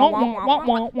characters. Wah, wah, wah, wah,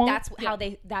 wah, wah. That's how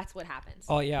that's what happens.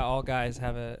 All guys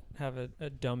have a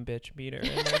dumb bitch meter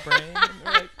in their brain. And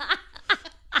they're like,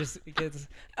 just because.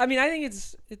 I mean, I think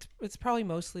it's probably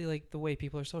mostly like the way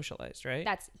people are socialized, right?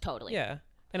 That's totally. Yeah,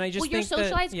 and I just Well, you're think that-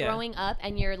 socialized yeah. growing up,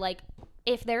 and you're like,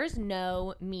 if there's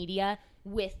no media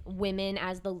with women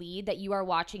as the lead that you are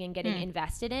watching and getting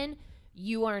invested in,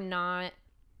 you are not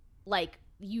like,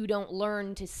 you don't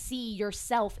learn to see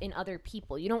yourself in other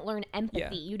people. You don't learn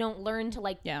empathy. Yeah. You don't learn to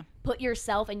like Yeah. put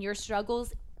yourself and your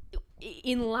struggles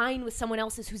in line with someone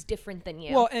else's who's different than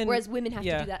you. Well, and- whereas women have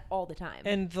yeah. to do that all the time.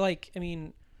 And like, I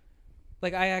mean,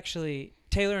 like I actually,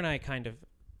 Taylor and I kind of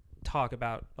talk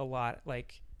about a lot,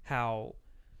 like how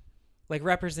like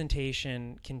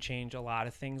representation can change a lot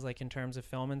of things, like in terms of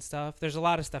film and stuff. There's a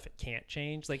lot of stuff it can't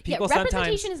change. Like people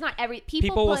representation sometimes, is not every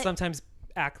people will put- sometimes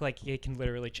act like it can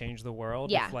literally change the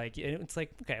world. Yeah. If, like it's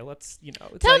like, okay, let's, you know,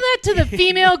 it's Tell like, that to the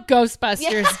female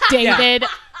Ghostbusters, David.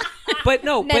 but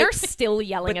no, Men but, are still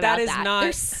yelling but about that is that. not-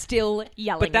 They're still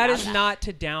yelling but that about is that. not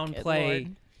to downplay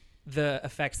Lord. the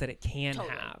effects that it can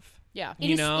Totally. have. Yeah. It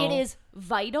You is- know? it is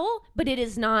vital, but it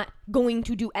is not going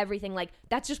to do everything. Like,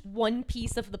 that's just one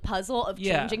piece of the puzzle of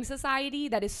Yeah. changing society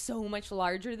that is so much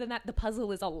larger than that. The puzzle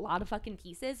is a lot of fucking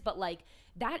pieces, but like,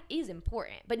 that is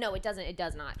important. But no, it doesn't. It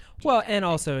does not. change Well, everything. and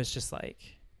also it's just like,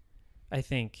 I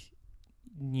think,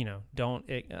 you know, don't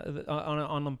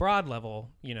on a broad level,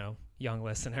 you know, young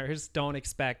listeners, don't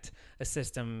expect a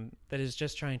system that is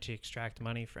just trying to extract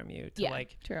money from you to Yeah.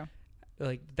 True.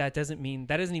 like that doesn't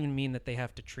even mean that they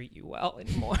have to treat you well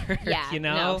anymore. yeah, you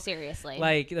know, no, seriously.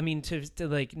 like I mean to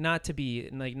like not to be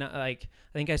like not like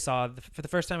I think I saw for the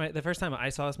first time I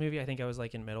saw this movie, I think I was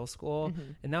like in middle school,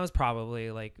 and that was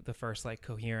probably like the first like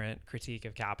coherent critique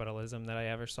of capitalism that I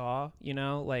ever saw, you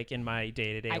know, like in my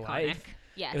day-to-day Iconic. life.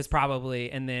 Yes. It was probably,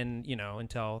 and then, you know,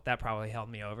 until that probably held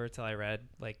me over till I read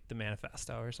like the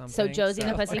manifesto or something. So Josie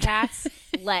and the like- Pussycats,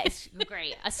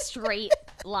 great, a straight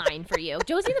line for you.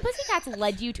 Josie and the Pussycats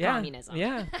led you to yeah, communism.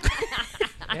 Yeah.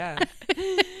 Yeah.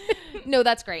 No,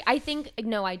 that's great. I think,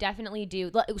 no, I definitely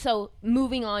do. So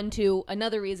moving on to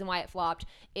another reason why it flopped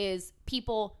is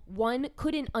people, one,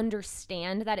 couldn't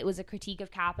understand that it was a critique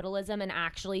of capitalism and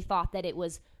actually thought that it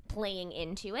was playing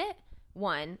into it,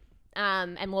 one.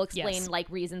 And we'll explain Yes. like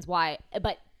reasons why.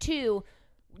 But two,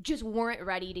 just weren't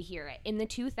ready to hear it. In the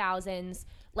 2000s,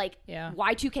 like Yeah.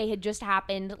 Y2K had just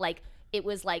happened. Like it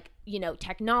was like, you know,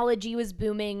 technology was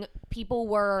booming. People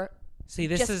were See,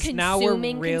 this just is now we're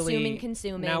consuming, really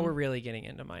consuming. now we're really getting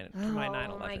into my 9/11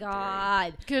 Oh my theory.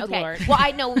 god. Good okay. Lord. Well,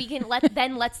 I know we can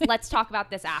let's talk about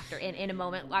this after in a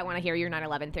moment. I want to hear your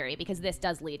 9/11 theory because this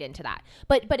does lead into that.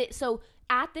 But so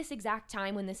at this exact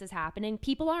time when this is happening,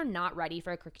 people are not ready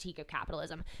for a critique of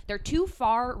capitalism. They're too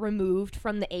far removed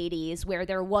from the 80s where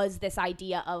there was this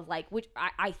idea of like, which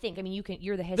I think, I mean,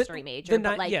 you're the history major,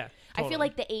 but like, yeah, I feel totally.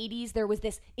 like the 80s, there was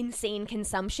this insane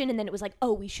consumption and then it was like,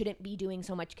 oh, we shouldn't be doing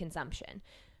so much consumption.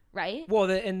 Right? Well,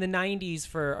 in the 90s,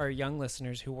 for our young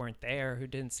listeners who weren't there, who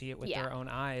didn't see it with Yeah. their own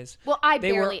eyes, Well, I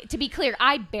They were- barely, to be clear,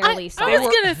 I barely saw I was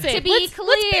it. gonna say, To be let's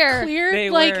clear. be clear, they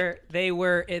like,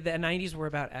 were the 90s were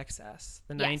about excess.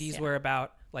 The Yes. 90s Yeah. were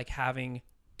about like having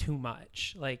too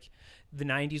much. Like the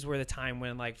 90s were the time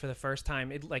when like for the first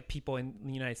time it like people in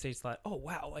the United States thought, oh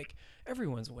wow, like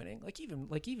everyone's winning. Like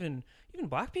even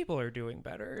black people are doing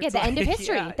better. Yeah, It's the end of like-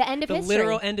 history. yeah, The end of the history.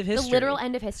 literal end of history. The literal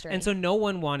end of history. And so no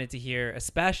one wanted to hear,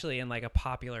 especially in like a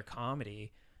popular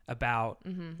comedy, about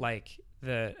Mm-hmm.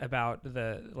 about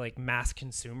the like mass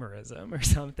consumerism or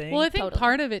something. well, I think Totally.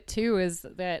 part of it too is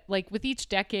that like with each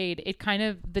decade,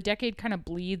 the decade kind of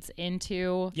bleeds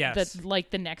into Yes.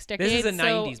 the next decade. this is a So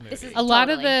 90s movie. this is a lot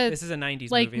of Totally. the This is a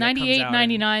 90s like movie that comes 98, out in-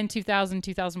 99, 2000,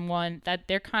 2001, that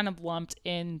they're kind of lumped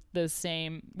in the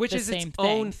same which the is its same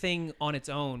own thing on its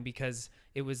own because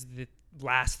it was the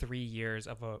last 3 years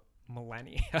of a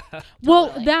millennia. Well,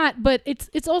 Totally. that, but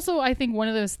it's also, I think, one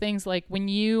of those things like when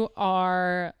you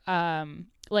are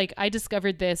like I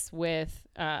discovered this with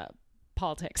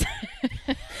politics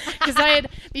because I had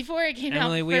before it came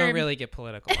Emily, out. we don't really get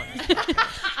political on this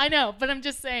podcast. I know, but I'm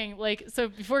just saying, like, so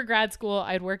before grad school,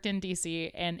 I'd worked in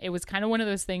DC, and it was kind of one of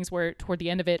those things where toward the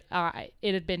end of it,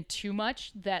 it had been too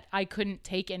much that I couldn't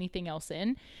take anything else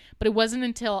in. But it wasn't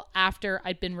until after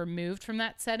I'd been removed from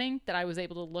that setting that I was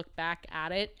able to look back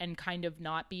at it and kind of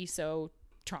not be so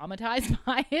traumatized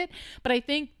by it. But I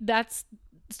think that's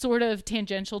sort of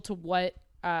tangential to what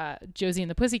Josie and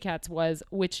the Pussycats was,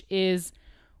 which is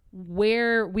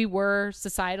where we were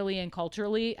societally and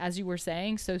culturally, as you were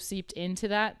saying, so seeped into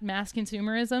that mass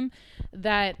consumerism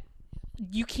that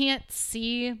you can't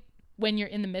see when you're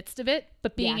in the midst of it,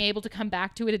 but being Yeah. able to come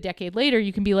back to it a decade later,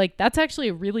 you can be like, that's actually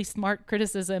a really smart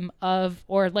criticism of,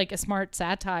 or like a smart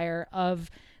satire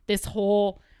of this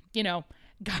whole, you know,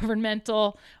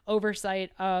 governmental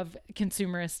oversight of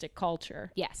consumeristic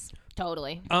culture. Yes,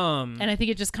 totally. And I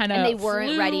think it just kind of And they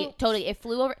weren't ready. Totally. It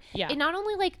flew over. Yeah. It not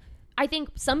only like, I think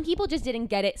some people just didn't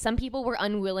get it. Some people were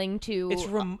unwilling to.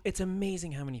 It's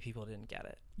amazing how many people didn't get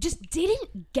it. Just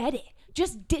didn't get it.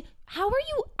 Just did. How are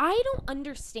you? I don't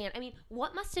understand. I mean,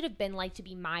 what must it have been like to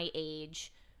be my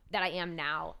age that I am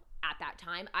now at that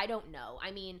time? I don't know.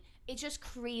 I mean, it's just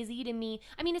crazy to me.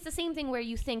 I mean, it's the same thing where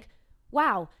you think,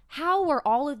 wow, how are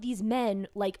all of these men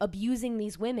like abusing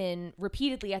these women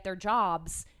repeatedly at their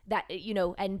jobs that, you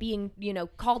know, and being, you know,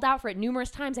 called out for it numerous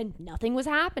times and nothing was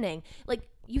happening. Like,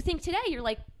 you think today, you're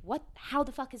like, what? How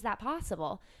the fuck is that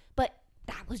possible? But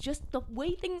that was just the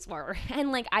way things were.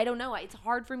 And like, I don't know. It's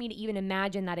hard for me to even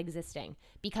imagine that existing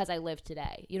because I live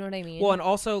today. You know what I mean? Well, and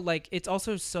also like, it's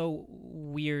also so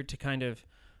weird to kind of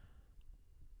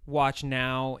watch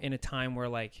now in a time where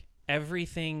like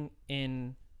everything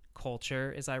in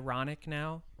culture is ironic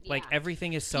now. Like Yeah.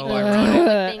 everything is so People ironic. deal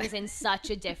with things in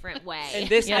such a different way. And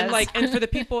this Yes. and like and for the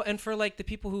people and for like the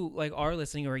people who like are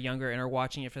listening or are younger and are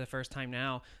watching it for the first time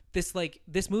now, this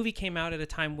movie came out at a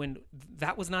time when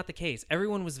that was not the case.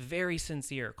 Everyone was very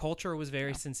sincere. Culture was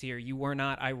very sincere. You were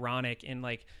not ironic in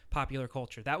like popular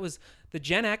culture. That was the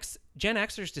Gen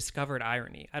Xers discovered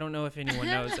irony. I don't know if anyone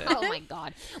knows it. Oh my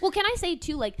God. Well, can I say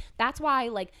too, like, that's why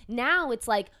like now it's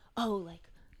like, oh, like,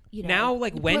 you know. Now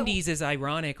like Wendy's is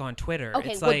ironic on Twitter.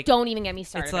 Okay, It's well, like don't even get me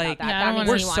started it's like- about that. Yeah, I That don't makes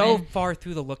we're me so wanna, far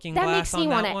through the looking that glass makes me on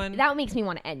want that one. to that makes me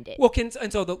want to end it. Well, and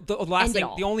so the last End it thing,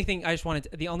 all.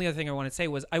 the only other thing I wanted to say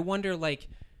was I wonder like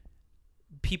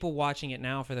people watching it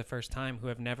now for the first time who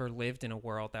have never lived in a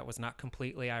world that was not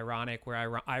completely ironic,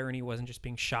 where irony wasn't just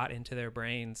being shot into their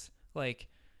brains. Like,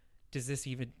 is this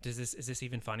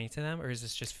even funny to them, or is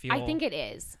this just feel? I think it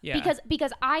is. Yeah.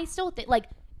 Because I still think like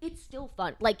it's still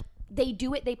fun. Like they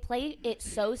play it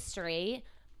so straight.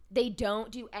 They don't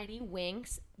do any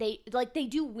winks. They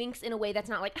do winks in a way that's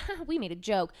not like we made a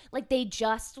joke. Like they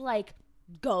just like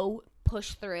go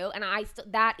push through, and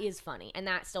that is funny, and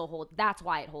that still holds. That's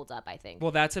why it holds up, I think.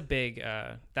 Well, that's a big.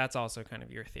 That's also kind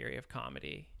of your theory of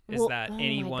comedy. Is Well, that oh my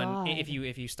anyone, God. if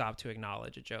you stop to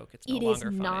acknowledge a joke, it's no It is longer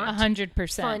funny. not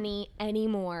 100%. funny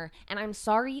anymore. And I'm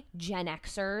sorry, Gen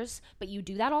Xers, but you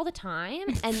do that all the time,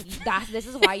 and this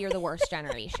is why you're the worst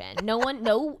generation.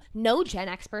 No Gen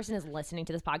X person is listening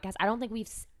to this podcast. I don't think we've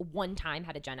one time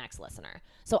had a Gen X listener,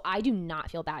 so I do not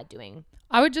feel bad doing.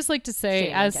 I would just like to say,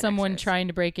 Shame as Gen someone Xers. trying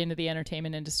to break into the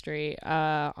entertainment industry,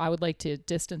 I would like to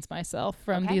distance myself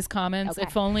from Okay. these comments, Okay.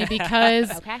 if only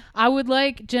because Okay. I would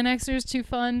like Gen Xers to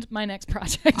fund my next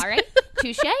project. All right,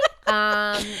 touche.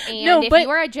 And No, if but- you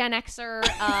are a Gen Xer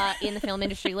in the film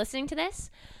industry listening to this,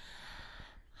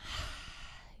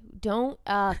 don't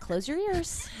close your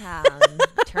ears.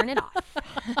 Turn it off.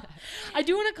 I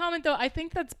do want to comment though. I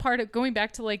think that's part of going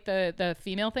back to like the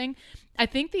female thing. I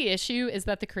think the issue is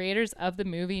that the creators of the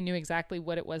movie knew exactly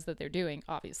what it was that they're doing,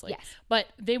 obviously. Yes. But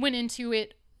they went into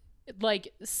it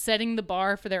like setting the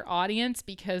bar for their audience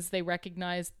because they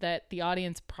recognized that the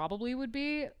audience probably would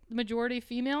be the majority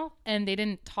female, and they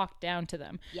didn't talk down to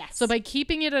them. Yes. So by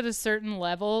keeping it at a certain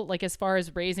level, like as far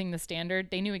as raising the standard,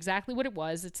 they knew exactly what it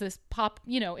was. It's this pop,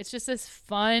 it's just this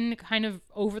fun kind of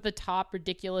over the top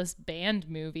ridiculous band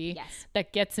movie Yes.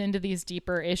 that gets into these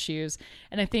deeper issues.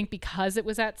 And I think because it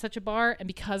was at such a bar and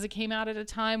because it came out at a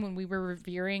time when we were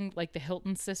revering like the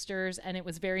Hilton sisters, and it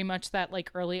was very much that like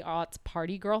early aughts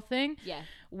party girl thing, Yeah.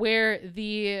 where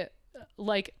the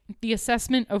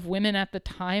assessment of women at the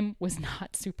time was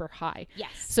not super high. Yes.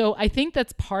 So I think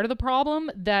that's part of the problem,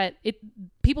 that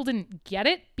people didn't get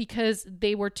it because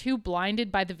they were too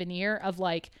blinded by the veneer of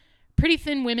like pretty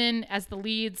thin women as the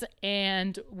leads,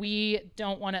 and we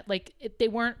don't want to they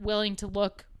weren't willing to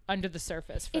look under the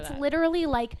surface for It's that. literally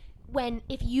like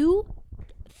if you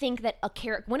think that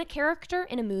when a character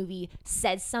in a movie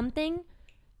says something,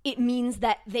 it means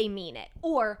that they mean it,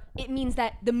 or it means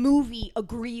that the movie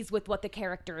agrees with what the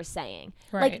character is saying.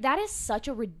 Right. Like that is such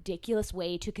a ridiculous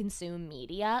way to consume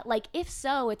media. Like if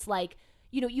so, it's like,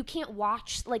 you can't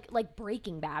watch like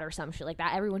Breaking Bad or some shit like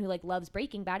that. Everyone who like loves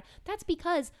Breaking Bad, that's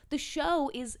because the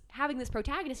show is having this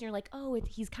protagonist and you're like, oh,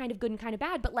 he's kind of good and kind of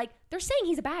bad. But like they're saying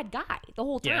he's a bad guy the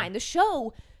whole time. Yeah. The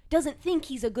show doesn't think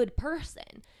he's a good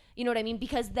person. You know what I mean?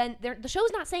 Because then the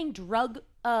show's not saying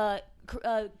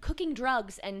cooking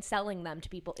drugs and selling them to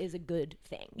people is a good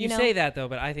thing. You know? say that though,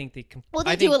 but I think Well,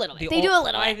 they I do think a little bit. the They do ol- a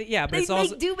little I bit. thi- Yeah, but They, it's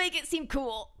also they do make it seem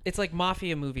cool. it's like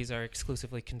mafia movies are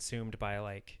exclusively consumed by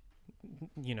like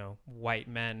white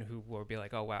men who will be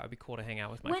like, oh wow, it'd be cool to hang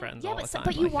out with my friends all the time.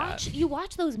 But you like watch that. you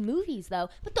watch those movies though.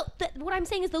 But what I'm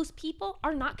saying is those people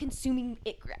are not consuming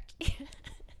it correctly.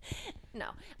 No.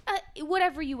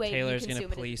 Whatever you weigh, Taylor's you going consume to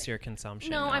it as police your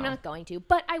consumption. No, I'm now. not going to.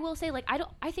 But I will say, like,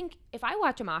 I think if I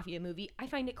watch a mafia movie, I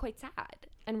find it quite sad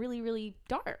and really, really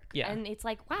dark. Yeah. And it's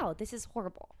like, wow, this is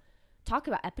horrible. Talk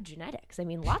about epigenetics. I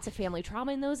mean, lots of family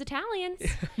trauma in those Italians.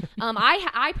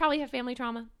 I probably have family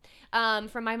trauma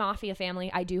from my mafia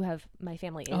family. I do have, my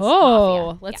family is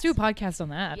mafia. Let's Yes. do a podcast on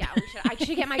that. Yeah, I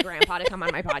should get my grandpa to come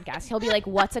on my podcast. He'll be like,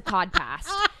 "What's a cod past?"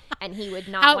 And he would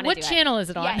not want to do What it. channel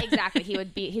is it on? Yeah, exactly. He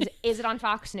would be. Is it on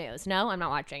Fox News? No, I'm not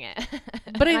watching it.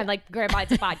 But I'm like, Grandpa,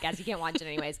 it's a podcast. You can't watch it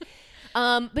anyways.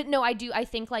 But no, I do. I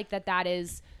think like that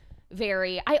is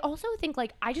very. I also think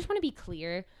like I just want to be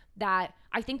clear that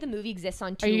I think the movie exists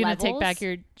on two Are you levels. going to take back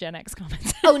your Gen X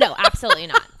comments? Oh no, absolutely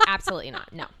not. Absolutely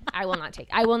not. No, I will not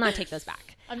take those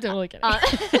back. I'm totally kidding.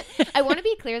 I want to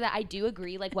be clear that I do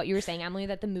agree, like what you were saying, Emily,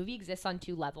 that the movie exists on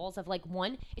two levels of like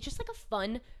one, it's just like a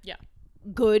fun, yeah.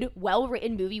 good,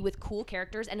 well-written movie with cool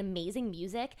characters and amazing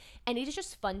music, and it is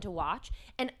just fun to watch.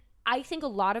 And I think a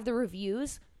lot of the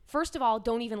reviews, first of all,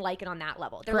 don't even like it on that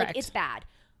level. They're Correct. like, it's bad.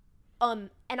 And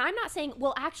I'm not saying,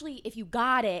 well, actually, if you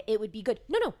got it, it would be good.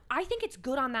 No, I think it's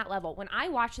good on that level. When I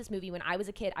watched this movie when I was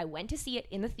a kid, I went to see it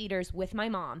in the theaters with my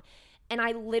mom. And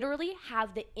I literally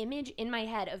have the image in my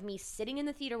head of me sitting in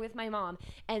the theater with my mom.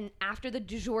 And after the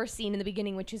du jour scene in the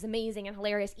beginning, which is amazing and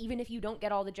hilarious, even if you don't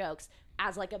get all the jokes,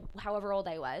 as like however old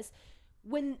I was,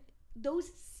 when those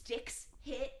sticks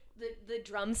hit the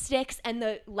drumsticks and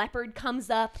the leopard comes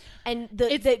up and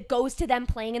the goes to them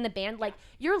playing in the band, like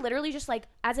you're literally just like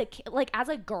as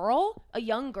a girl, a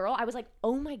young girl, I was like,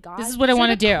 oh my god, This is what I these are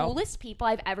wanna the do. coolest people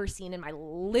I've ever seen in my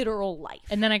literal life.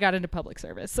 And then I got into public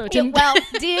service, so it It, didn't, well,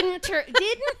 didn't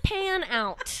pan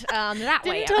out that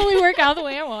way. didn't totally work out the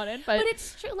way I wanted. But But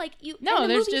it's true, like you. No, and the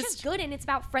there's movie's just- good, and it's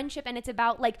about friendship, and it's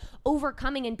about like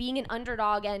overcoming and being an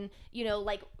underdog, and you know,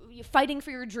 like fighting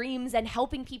for your dreams and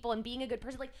helping people and being a good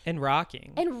person, like And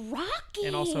rocking. and rocking,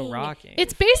 And also rocking.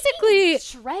 it's basically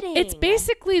shredding. It's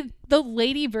basically the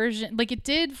lady version. Like it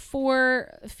did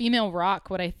for female rock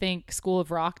what I think School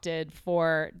of Rock did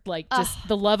for like just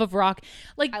the love of rock.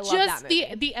 Like I love just that the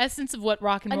movie. the essence of what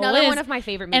rock and roll another is. one of my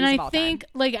favorite movies And I of all think time.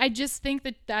 like I just think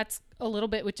that that's a little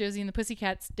bit what Josie and the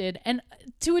Pussycats did, and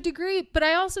to a degree. But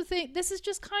I also think this is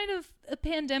just kind of a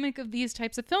pandemic of these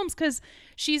types of films because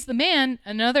She's the Man,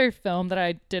 another film that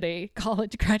I did a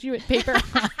college graduate paper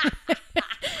on.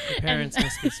 Your parents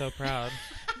must be so proud.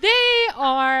 They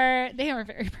are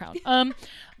very proud.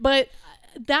 But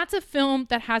that's a film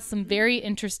that has some very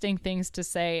interesting things to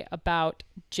say about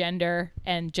gender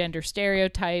and gender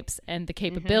stereotypes and the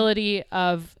capability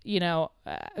of, you know,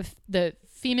 the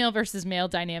female versus male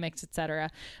dynamics, etc.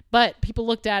 But people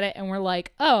looked at it and were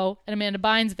like, oh, an Amanda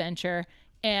Bynes venture.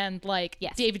 And like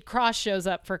Yes. David Cross shows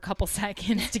up for a couple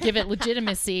seconds to give it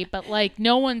legitimacy, but like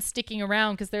no one's sticking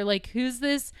around because they're like, who's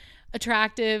this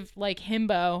attractive like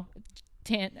himbo?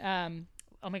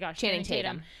 Oh my gosh, Channing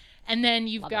Tatum. And then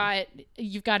you've Love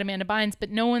got Amanda Bynes, but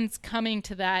no one's coming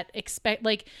to that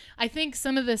like I think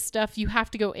some of this stuff you have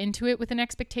to go into it with an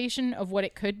expectation of what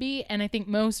it could be, and I think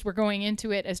most were going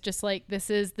into it as just like this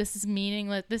is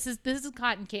meaningless. This is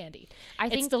cotton candy. I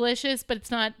It's think delicious, but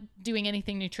it's not doing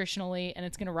anything nutritionally, and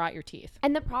it's going to rot your teeth.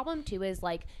 And the problem too is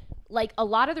like a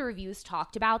lot of the reviews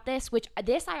talked about this, which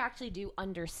this I actually do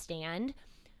understand.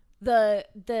 The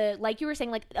like you were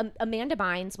saying, like Amanda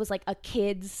Bynes was like a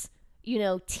kid's, you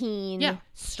know, teen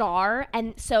star,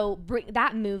 and so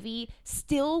that movie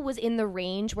still was in the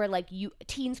range where like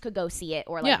teens could go see it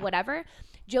or like whatever.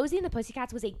 Josie and the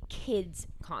Pussycats was a kids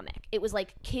comic. It was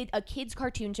like a kids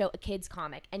cartoon show, a kids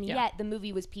comic, and yet the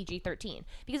movie was PG-13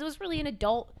 because it was really an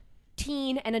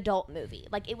teen and adult movie.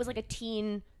 Like it was like a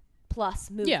teen plus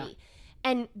movie. Yeah.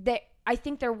 And I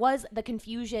think there was the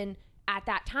confusion at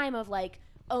that time of like,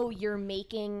 oh, you're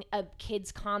making a kid's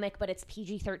comic, but it's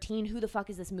PG-13. Who the fuck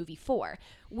is this movie for?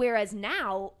 Whereas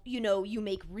now, you know, you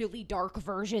make really dark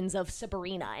versions of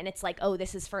Sabrina, and it's like, oh,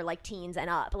 this is for like teens and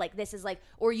up. Like this is like,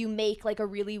 or you make like a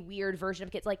really weird version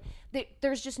of kids. Like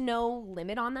there's just no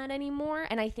limit on that anymore.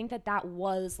 And I think that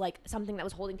was like something that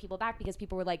was holding people back because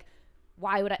people were like,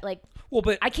 why would I like? Well,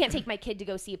 but I can't take my kid to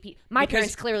go see my Because-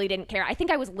 parents clearly didn't care. I think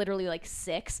I was literally like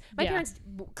 6. My Yeah. parents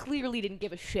clearly didn't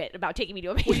give a shit about taking me to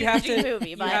a well, you have to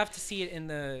movie. you But have to see it in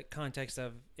the context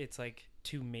of it's like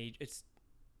two major. It's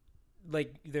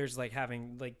like there's like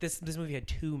having like this movie had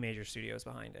 2 major studios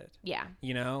behind it. yeah,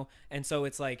 You know, and so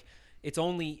it's like it's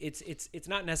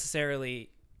not necessarily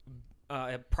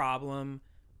a problem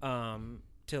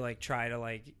to like try to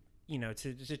like, you know,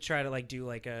 to try to like do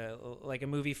like a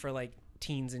movie for like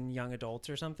teens and young adults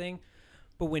or something,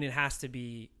 but when it has to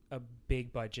be a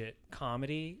big budget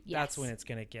comedy, that's Yes. when it's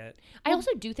gonna get. I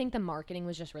also do think the marketing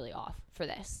was just really off for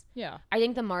this. Yeah. I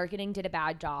think the marketing did a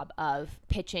bad job of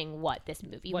pitching what this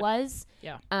movie was.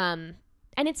 Yeah.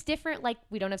 And it's different. Like,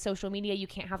 we don't have social media. You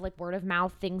can't have like word of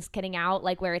mouth things getting out,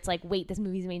 like where it's like, wait, this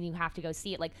movie's amazing, you have to go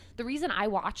see it. Like, the reason I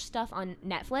watch stuff on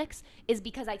Netflix is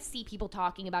because I see people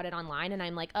talking about it online, and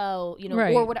I'm like, oh, you know,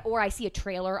 Right. or I see a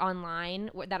trailer online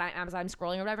that as I'm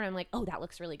scrolling or whatever, and I'm like, oh, that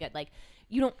looks really good. Like,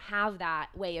 you don't have that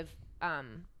way of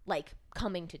like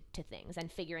coming to things and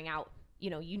figuring out. You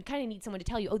know, you kind of need someone to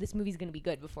tell you, oh, this movie's going to be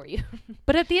good before you.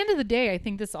 But at the end of the day, I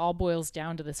think this all boils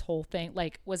down to this whole thing.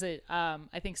 Like, was it, I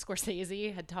think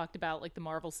Scorsese had talked about like the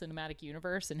Marvel Cinematic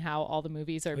Universe and how all the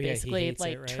movies are Oh, yeah, he basically hates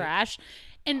like it, right? trash.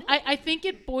 And I think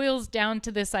it boils down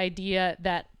to this idea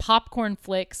that popcorn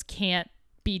flicks can't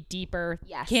be deeper,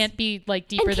 Yes. can't be like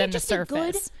deeper and than can't the just be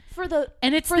good surface. for the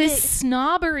And it's for this the-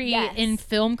 snobbery Yes. in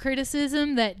film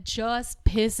criticism that just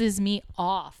pisses me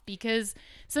off, because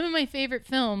some of my favorite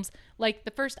films, like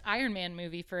the first Iron Man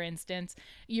movie, for instance,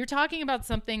 you're talking about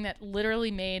something that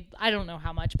literally made, I don't know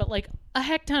how much, but like a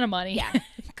heck ton of money. Yeah.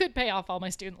 Could pay off all my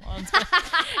student loans. But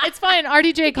it's fine.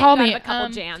 RDJ, call got me. a couple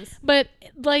jams. But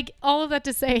like all of that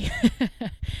to say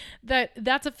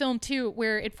that's a film too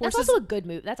where it That's forces also a good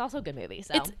movie. That's also a good movie.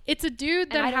 So it's a dude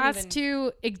And that I don't has even-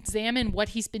 to examine what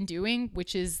he's been doing,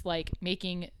 which is like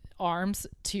making arms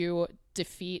to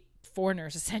defeat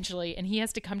foreigners essentially, and he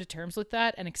has to come to terms with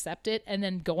that and accept it and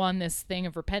then go on this thing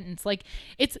of repentance. Like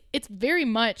it's very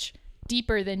much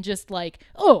deeper than just like,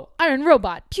 oh, Iron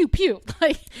Robot, pew pew.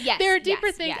 Like Yes, there are deeper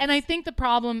yes, things. yes. And I think the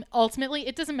problem ultimately,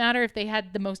 it doesn't matter if they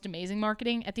had the most amazing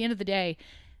marketing. At the end of the day,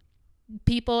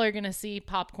 people are going to see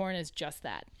popcorn as just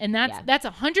that. And that's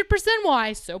 100%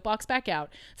 why, soapbox back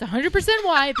out, it's 100%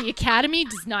 why the Academy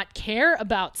does not care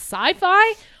about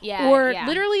sci-fi Yeah, or yeah.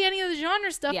 literally any of the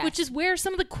genre stuff, Yes. which is where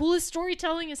some of the coolest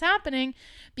storytelling is happening,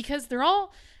 because they're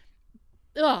all,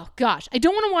 oh gosh, I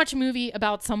don't want to watch a movie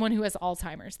about someone who has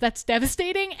Alzheimer's. That's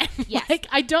devastating. And Yes. like,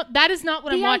 that is not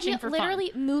what I'm The watching idea- for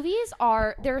literally, fun. movies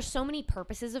there are so many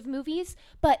purposes of movies,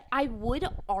 but I would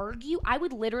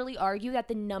literally argue that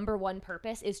the number one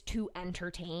purpose is to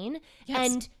entertain.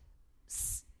 Yes.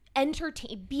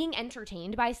 And being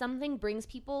entertained by something brings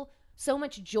people so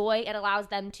much joy. It allows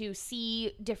them to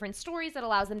see different stories. It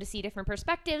allows them to see different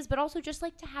perspectives, but also just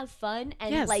like to have fun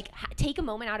and Yes. like take a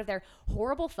moment out of their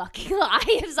horrible fucking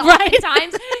lives Right.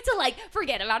 oftentimes to like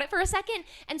forget about it for a second.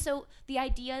 And so the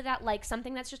idea that like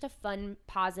something that's just a fun,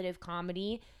 positive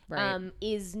comedy Right.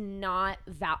 is not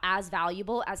as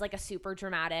valuable as like a super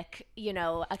dramatic,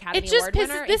 Academy It just Award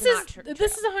winner. this is not is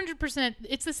this is 100%.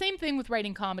 It's the same thing with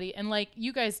writing comedy, and like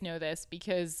you guys know this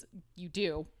because you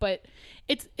do. But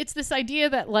it's this idea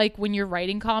that like when you're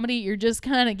writing comedy, you're just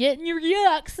kind of getting your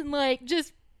yucks and like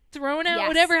just throwing out Yes.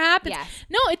 whatever happens. Yes.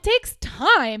 No, it takes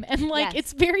time, and like Yes.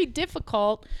 it's very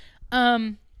difficult.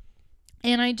 And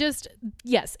I just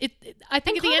I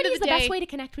think at the end comedy of is the the day, best way to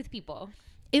connect with people.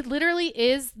 it literally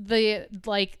is the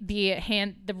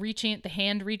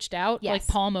hand reached out, Yes. like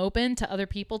palm open to other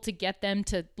people to get them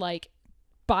to like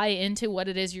buy into what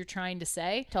it is you're trying to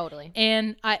say. Totally.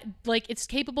 And it's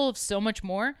capable of so much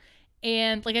more.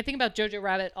 And like I think about Jojo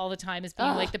Rabbit all the time as being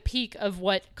Ugh. like the peak of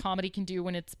what comedy can do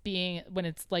when it's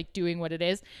like doing what it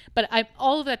is. But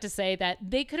all of that to say that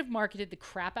they could have marketed the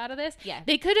crap out of this. Yeah.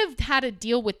 They could have had a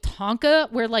deal with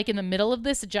Tonka where like in the middle of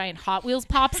this a giant Hot Wheels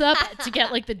pops up to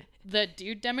get like the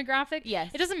dude demographic. Yes.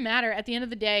 It doesn't matter. At the end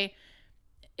of the day,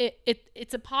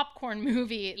 it's a popcorn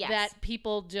movie Yes. that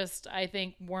people just, I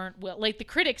think, like the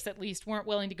critics at least weren't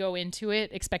willing to go into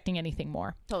it expecting anything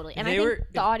more. Totally. If And I they think were-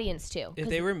 the audience too. If 'Cause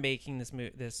they were making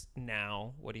this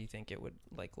now, what do you think it would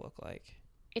like look like?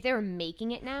 if they were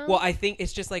making it now. Well, I think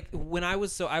it's just like when I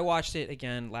watched it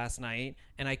again last night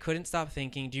and I couldn't stop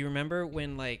thinking. Do you remember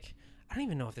when like I don't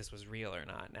even know if this was real or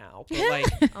not now, but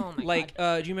like oh my like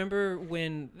God. do you remember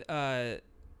when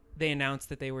they announced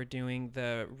that they were doing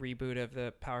the reboot of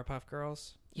the Powerpuff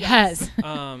Girls? Yes.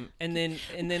 And then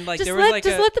like just there was like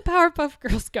let the Powerpuff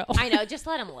Girls go. I know, just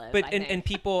let them live. but I and think.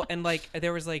 people and like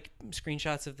there was like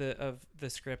screenshots of the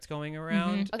script going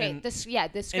around. Okay, and, the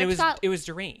script and got it was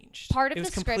deranged. part of it was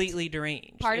the script- completely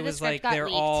deranged. part it of the was script like got they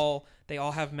leaked. all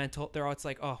have mental. It's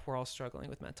like, oh, we're all struggling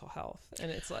with mental health,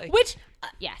 and it's like Which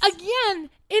yes. again,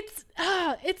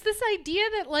 it's this idea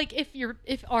that like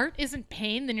if art isn't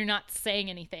pain, then you're not saying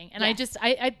anything, and Yes.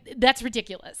 I that's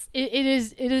ridiculous. It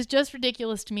is just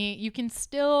ridiculous to me. You can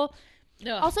still. Ugh.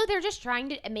 Also, they're just trying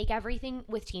to make everything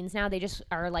with teens now. They just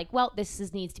are like, well,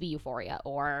 needs to be Euphoria,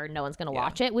 or no one's gonna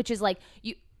watch it. Which is like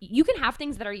you can have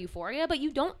things that are Euphoria, but you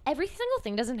don't. Every single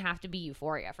thing doesn't have to be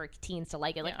Euphoria for teens to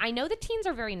like it. Like Yeah. I know that teens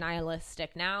are very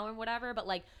nihilistic now and whatever, but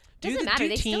like Doesn't matter. Do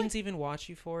They still- teens even watch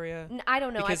Euphoria? I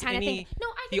don't know. Because I kind of any- think no.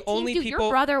 I the think only teens do.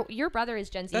 people- Your brother is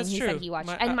Gen Z, That's and he true. said he watched.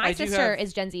 My- and my I do sister have-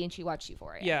 is Gen Z, and she watched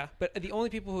Euphoria. Yeah, but the only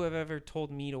people who have ever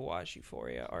told me to watch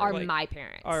Euphoria Are like, my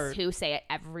parents are, who say it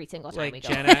every single time we like go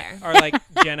Gen over X, there. or like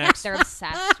Gen X, They're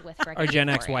obsessed with freaking or Gen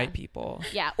X Euphoria. white people.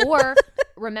 Yeah, or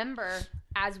remember,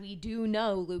 as we do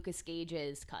know, Lucas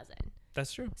Gage's cousin.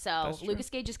 That's true. So That's true. Lucas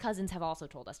Gage's cousins have also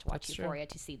told us to watch That's true. Euphoria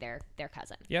to see their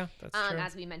cousin. Yeah, that's true.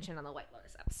 As we mentioned on the White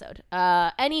Lotus episode.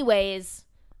 Anyways,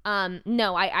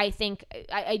 no, I think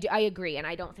I agree, and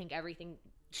I don't think everything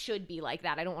should be like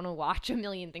that. I don't want to watch a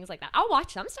million things like that. I'll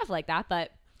watch some stuff like that,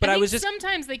 but But I think was just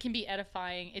sometimes they can be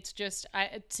edifying. It's just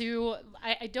I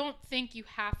don't think you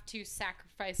have to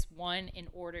sacrifice one in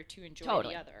order to enjoy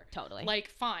Totally. the other. Totally. Like,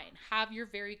 fine, have your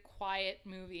very quiet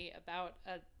movie about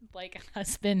a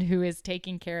husband who is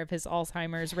taking care of his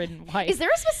Alzheimer's ridden wife. is there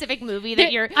a specific movie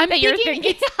that you're I'm that you're thinking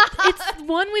thinking? it's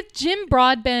one with Jim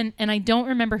Broadbent, and I don't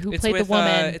remember who it's played with the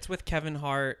woman. it's with Kevin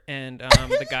Hart and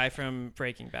the guy from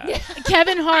Breaking Bad.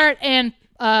 Kevin Hart and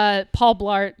Paul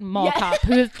Blart Mall Cop.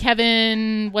 Who's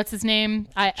Kevin? What's his name?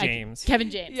 James. Kevin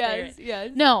James. Yes,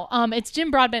 yes. No, it's Jim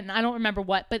Broadbent, and I don't remember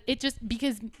what, but it just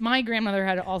because my grandmother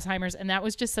had Alzheimer's, and that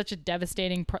was just such a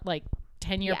devastating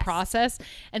 10-year Yes. process,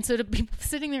 and so to be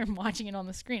sitting there and watching it on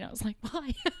the screen, I was like,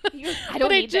 why? I don't But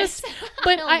need this.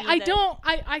 But don't I need this. don't.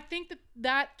 I think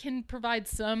that can provide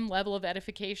some level of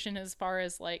edification as far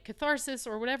as like catharsis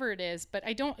or whatever it is. But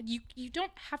I don't. You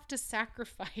don't have to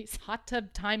sacrifice Hot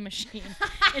Tub Time Machine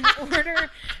in order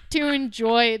to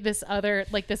enjoy this other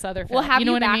film. We'll have you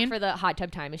know what back I mean? for the Hot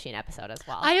Tub Time Machine episode as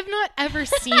well. I have not ever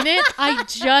seen it. I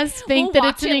just think We'll that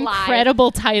it's watch an it live.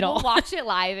 incredible title. We'll watch it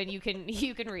live, and you can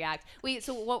react. Wait,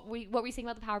 so what were you saying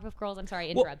about the Powerpuff Girls? I'm sorry, I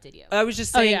interrupted you. I was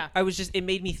just Oh, saying. yeah. It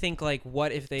made me think like,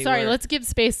 what if they Sorry, were? let's give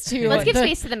space to Let's give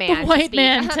space to the man to white speak.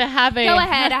 man to have a Go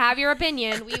ahead, have your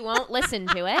opinion. We won't listen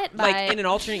to it. But like in an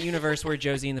alternate universe where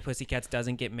Josie and the Pussycats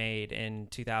doesn't get made in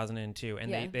 2002, and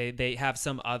Yeah. they have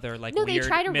some other like No, they weird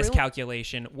try to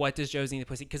miscalculation. What does Josie and the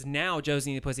Pussy? Because now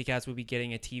Josie and the Pussycats would be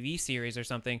getting a TV series or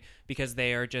something because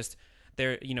they are just.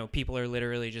 They're, people are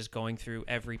literally just going through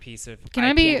every piece of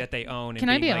IP that they own. Can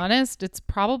and I be being like, honest? It's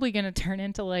probably going to turn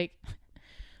into like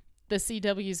the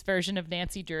CW's version of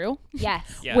Nancy Drew,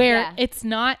 yes, Yeah. where Yeah. it's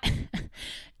not.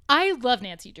 I love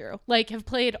Nancy Drew. Like, have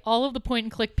played all of the point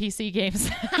and click PC games.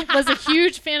 Was a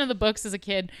huge fan of the books as a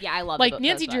kid. Yeah, I love like those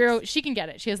Nancy books. Drew. She can get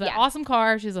it. She has that Yeah. awesome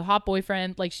car. She has a hot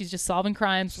boyfriend. Like, she's just solving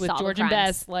crimes with Solving George and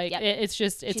crimes. Bess. Like, Yep. it's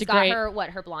just it's She's a got great.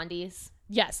 her blondies.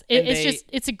 Yes, And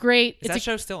it's a great. Is It's that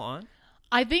show still on?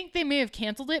 I think they may have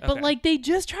canceled it, but Okay. like they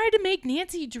just tried to make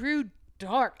Nancy Drew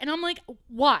dark, and I'm like,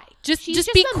 why? Just She's just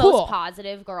be the cool. most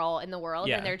positive girl in the world,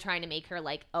 Yeah. and they're trying to make her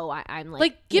like, oh, I'm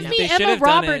Like, give me They should Emma have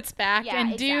done Roberts it- back Yeah,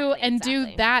 and do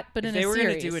exactly. that, but If in they a were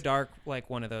series. gonna do a dark like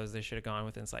one of those, they should have gone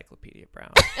with Encyclopedia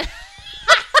Brown.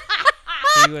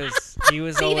 he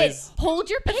was David, always hold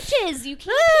your pitches. You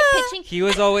can't keep pitching. he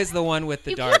was always the one with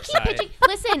the You dark can't keep side. pitching.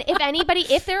 Listen,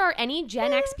 if there are any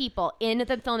Gen X people in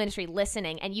the film industry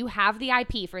listening, and you have the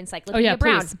IP for Encyclopedia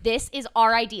Brown, please. this is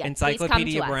our idea. Please come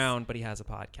Encyclopedia to us. Brown, but he has a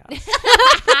podcast.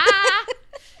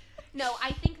 No,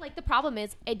 I think like the problem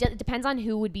is it depends on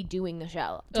who would be doing the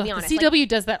show. To Ugh, be honest, the CW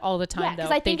does that all the yeah, time, though.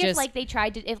 because I think they if just, like they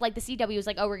tried to, if like the CW was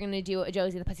like, oh, we're gonna do a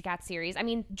Josie and the Pussycats series. I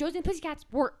mean, Josie and the Pussycats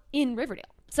were in Riverdale,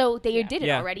 so they did it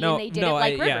Yeah. already, No, and they did no, it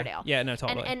like I- yeah. Riverdale. Yeah, no,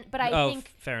 totally. But I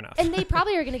think. fair enough. And they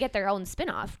probably are going to get their own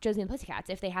spin-off, Josie and the Pussycats,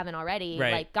 if they haven't already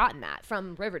Right. like gotten that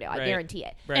from Riverdale. I Right. guarantee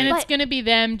it. Right. and it's But- gonna be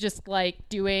them just like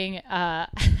doing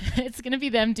it's gonna be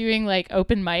them doing like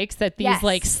open mics at these Yes.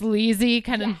 like sleazy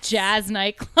kind of Yes. jazz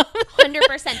nightclubs.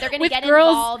 100%. They're going to With get girls-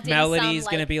 involved in Melody's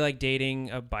some, gonna like, be like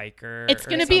dating a biker. It's or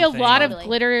gonna be a something. lot of Totally.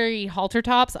 glittery halter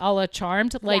tops, a la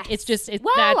Charmed. Like yes. it's just it's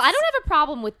well, that's, I don't have a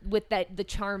problem with that the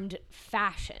Charmed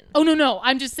fashion. Oh no!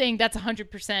 I'm just saying that's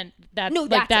 100%. That's No,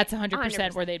 like that's that's it,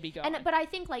 100% where they'd be going. But I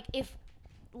think like if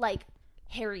like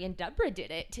Harry and Deborah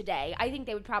did it today, I think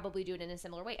they would probably do it in a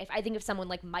similar way. I think if someone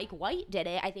like Mike White did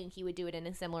it, I think he would do it in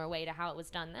a similar way to how it was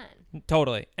done then.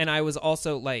 Totally. And I was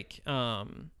also like,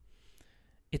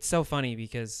 it's so funny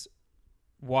because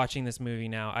watching this movie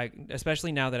now,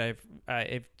 especially now that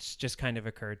it's just kind of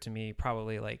occurred to me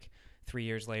probably like 3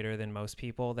 years later than most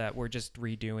people that we're just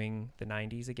redoing the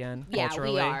 90s again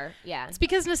culturally. Yeah, we are. Yeah. It's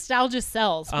because nostalgia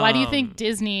sells. Why do you think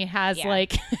Disney has yeah.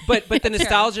 like? But the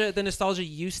nostalgia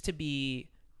used to be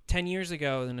 10 years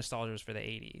ago. The nostalgia was for the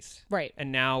 80s, Right.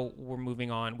 and now we're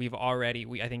moving on.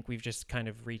 I think we've just kind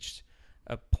of reached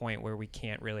a point where we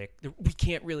can't really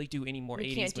do any more We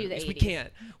 80s can't do the movies. We 80s.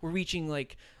 can't. We're reaching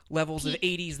like levels of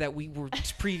 80s that we were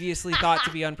previously thought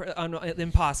to be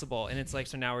impossible, and it's like,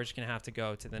 so now we're just gonna have to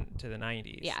go to the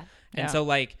 90s. Yeah. And Yeah. so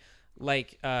like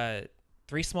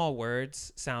Three Small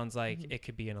Words sounds like it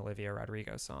could be an Olivia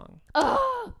Rodrigo song.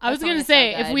 Oh, I was that song gonna is so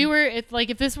say good.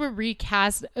 if this were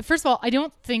recast. First of all, I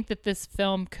don't think that this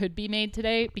film could be made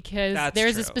today because That's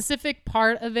there's a true. specific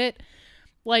part of it,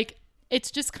 like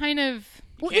it's just kind of.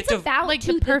 Well, can't it's about like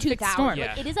the the perfect 2000s. storm.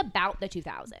 Like, Yeah. it is about the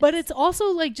 2000s. But it's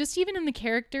also like just even in the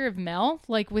character of Mel,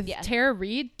 like with Yeah. Tara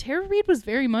Reid. Tara Reid was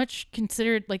very much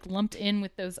considered like lumped in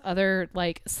with those other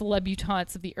like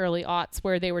celebutantes of the early aughts,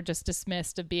 where they were just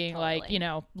dismissed of being like, Totally. you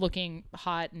know, looking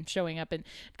hot and showing up, and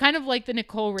kind of like the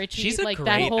Nicole Richie, She's a like great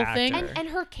that whole thing. actor. and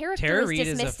her character Tara is Reid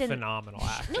is dismissed a in phenomenal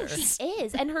actor. No, she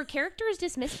is, and her character is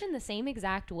dismissed in the same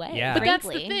exact way. Yeah. But that's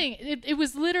the frankly. thing. It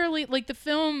was literally like the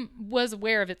film was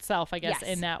aware of itself, I guess,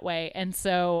 Yes. in that way. And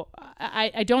so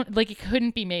I don't like it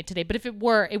couldn't be made today. But if it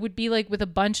were, it would be like with a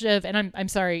bunch of, and I'm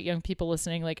sorry, young people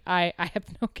listening, like I have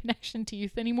no connection to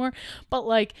youth anymore. But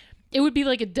like it would be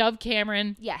like a Dove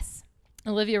Cameron, Yes.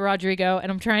 Olivia Rodrigo,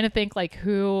 and I'm trying to think like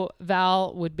who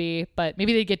Val would be, but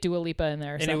maybe they'd get Dua Lipa in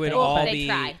there or And something. it would Well, all they be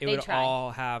tried. it They would tried.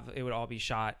 all be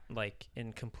shot like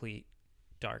in complete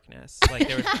darkness. Like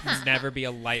there would never be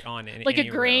a light on in like any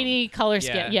a room. grainy color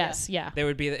scheme. Yeah. Yes, yeah. It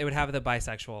would have the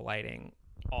bisexual lighting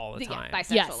all the time.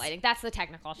 Bisexual Yes. lighting. That's the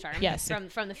technical term. Yes.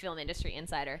 From the Film Industry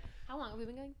Insider. How long have we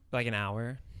been going? Like an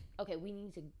hour. Okay, we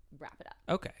need to wrap it up.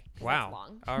 Okay. that's Wow.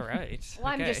 long. All right. Well,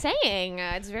 I'm Okay. just saying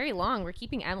it's very long. We're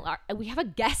keeping we have a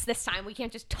guest this time. We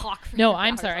can't just talk. For No, 2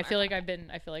 I'm hours sorry. on I our feel like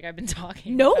podcast. I've been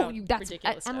talking. No, about that's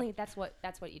ridiculous stuff. Emily. That's what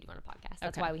you do on a podcast.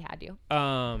 That's Okay. why we had you.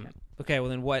 Okay. Well,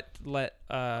 then what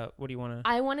do you want to?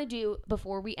 I want to do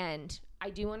before we end.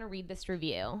 I do want to read this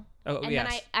review. Oh, And yes.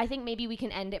 then I think maybe we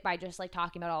can end it by just like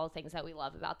talking about all the things that we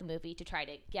love about the movie to try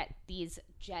to get these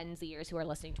Gen Zers who are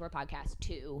listening to our podcast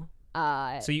to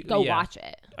go watch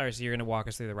it. All right. So you're gonna walk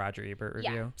us through the Roger Ebert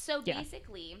review. Yeah. So Yeah.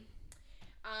 basically,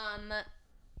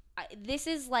 this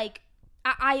is like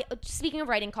I speaking of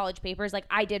writing college papers, like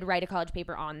I did write a college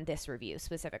paper on this review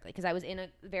specifically because I was in a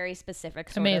very specific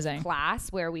sort Amazing. of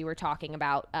class where we were talking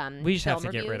about We just have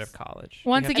film to get rid reviews. of college.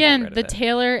 Once We have to get again, rid of the it.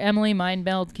 Taylor Emily mind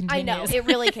meld continues. I know it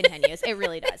really continues. It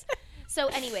really does. So,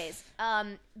 anyways,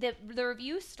 the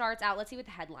review starts out. Let's see what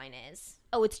the headline is.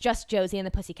 Oh, it's just Josie and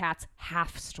the Pussycats,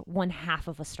 one half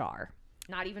of a star,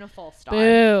 not even a full star.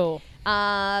 Boo.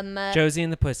 Josie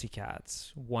and the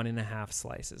Pussycats, 1.5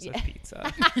 slices of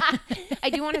pizza. I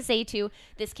do want to say too,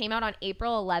 this came out on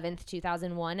April 11th,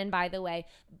 2001, and by the way,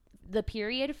 the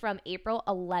period from April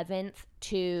 11th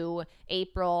to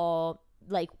April,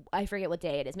 like I forget what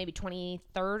day it is, maybe 23rd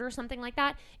or something like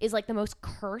that, is like the most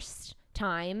cursed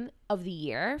time of the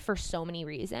year for so many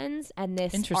reasons, and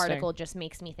this Interesting. article just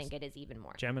makes me think it is even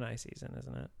more. Gemini season,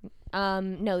 isn't it?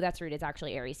 No, that's rude. It's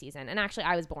actually Aries season, and actually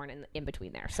I was born in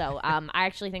between there, so I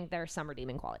actually think there's some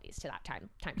redeeming qualities to that time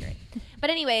period. But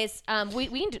anyways, we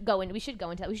can go into. We should go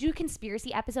into that. We should do a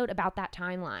conspiracy episode about that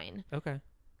timeline Okay.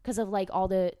 because of like all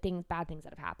the bad things that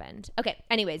have happened. Okay.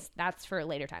 Anyways, that's for a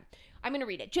later time. I'm gonna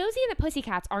read it. Josie and the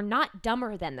Pussycats are not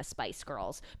dumber than the Spice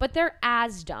Girls, but they're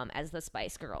as dumb as the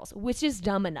Spice Girls, which is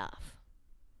dumb enough.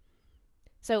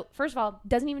 So first of all,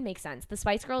 doesn't even make sense. The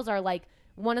Spice Girls are like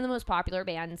one of the most popular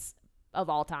bands of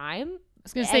all time. I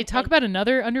was gonna say, talk about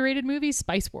another underrated movie,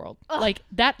 Spice World. Ugh, like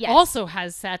that yes. also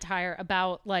has satire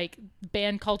about like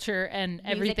band culture and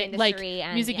everything, like industry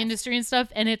and- music yes. industry and stuff.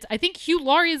 And it's, I think Hugh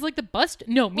Laurie is like the bus.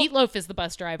 No, Meatloaf is the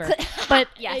bus driver. But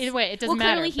Yes. either way, it doesn't well,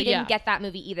 matter. clearly he But didn't yeah. get that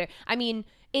movie either. I mean,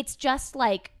 it's just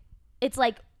like, it's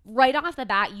like right off the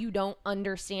bat, you don't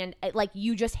understand, like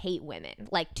you just hate women.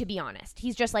 Like, to be honest,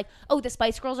 he's just like, oh, the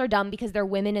Spice Girls are dumb because they're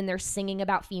women and they're singing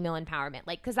about female empowerment.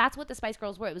 Like, because that's what the Spice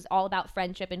Girls were. It was all about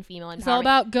friendship and female empowerment. It's all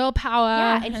about girl power.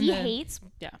 yeah, and he then- hates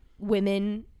Yeah.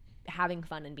 women having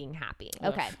fun and being happy.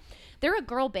 Okay. They're a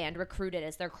girl band recruited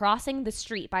as they're crossing the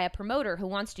street by a promoter who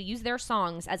wants to use their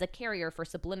songs as a carrier for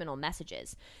subliminal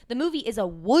messages. The movie is a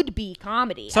would-be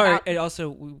comedy. Sorry, about- it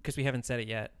also, because we haven't said it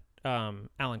yet,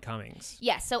 Alan Cummings.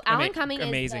 yes, so Alan Ama- Cumming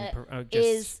amazing,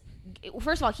 is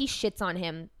first of all, he shits on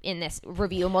him in this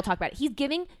review, and we'll talk about it. He's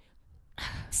giving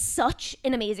such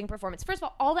an amazing performance. First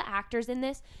of all the actors in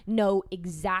this know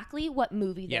exactly what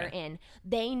movie they're Yeah. in.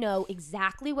 They know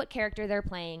exactly what character they're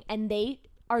playing, and they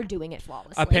are doing it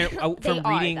flawlessly.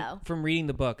 From reading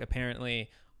the book, apparently,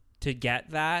 to get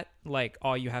that, like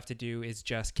all you have to do is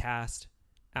just cast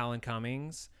Alan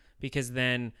Cummings, because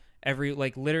then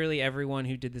literally everyone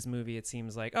who did this movie, it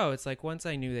seems like, oh, it's like once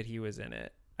I knew that he was in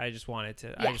it, I just wanted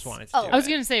to. I Yes. just wanted to. Oh. do I was it.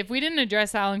 going to say, if we didn't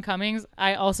address Alan Cummings,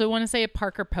 I also want to say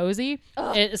Parker Posey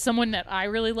is someone that I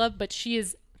really love, but she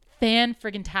is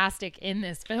fan-friggin-tastic in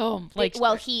this film. Like,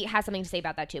 well, he has something to say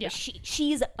about that too. Yeah. But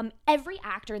she's every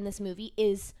actor in this movie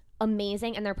is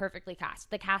amazing, and they're perfectly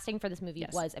cast. The casting for this movie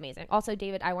Yes. was amazing. Also,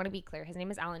 David, I want to be clear. His name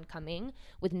is Alan Cumming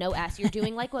with no S. You're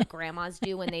doing like what grandmas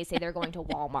do when they say they're going to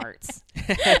Walmart's.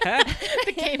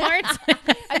 the Kmart's.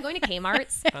 I'm going to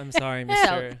Kmart's. I'm sorry, So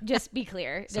Mr. just be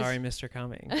clear. Just- Sorry, Mr.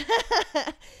 Cumming.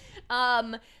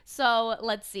 So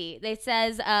let's see. It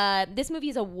says this movie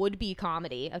is a would-be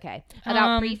comedy, okay,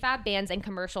 about prefab bands and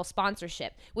commercial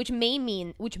sponsorship, which may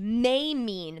mean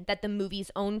that the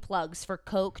movie's own plugs for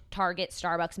Coke, Target,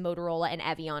 Starbucks, Motorola, and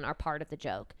Evian are part of the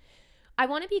joke. I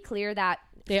want to be clear that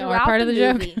They are throughout part of the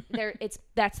joke. movie,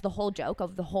 that's the whole joke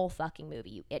of the whole fucking movie,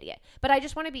 you idiot. But I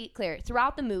just want to be clear.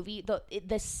 Throughout the movie,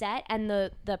 the set and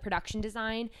the production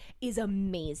design is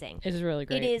amazing. It is really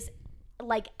great. It is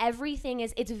like everything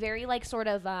is. It's very like sort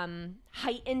of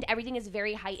heightened. Everything is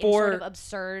very heightened, sort of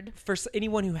absurd. For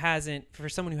someone who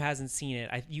hasn't seen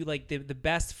it, you like the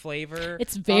best flavor.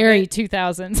 It's of very it-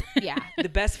 2000s. Yeah. the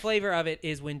best flavor of it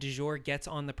is when DeJour gets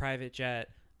on the private jet,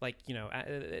 like,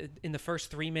 in the first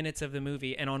 3 minutes of the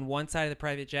movie, and on one side of the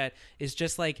private jet is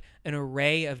just like an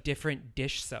array of different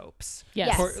dish soaps.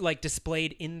 Yes. Like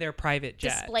displayed in their private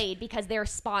jet. Displayed because they're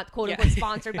quote Yeah. unquote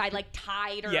sponsored by like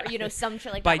Tide or Yeah. some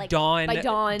shit like By that. Like, Dawn by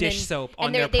Dawn dish and, soap and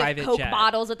on they their have private Coke jet.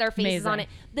 bottles with their faces on it.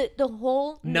 The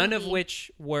whole None of movie,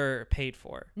 which were paid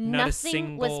for. Not a nothing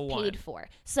single was one. paid for.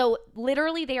 So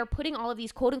literally they are putting all of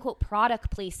these quote unquote product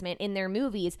placement in their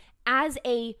movies as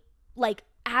a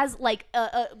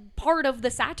part of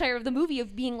the satire of the movie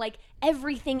of being like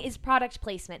everything is product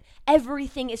placement.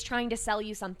 Everything is trying to sell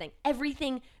you something.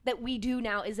 Everything that we do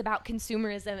now is about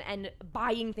consumerism and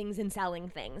buying things and selling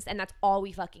things, and that's all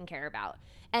we fucking care about.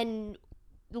 And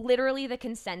literally the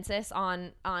consensus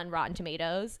on Rotten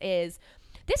Tomatoes is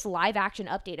this live action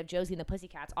update of Josie and the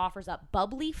Pussycats offers up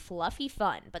bubbly, fluffy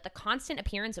fun, but the constant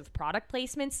appearance of product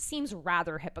placements seems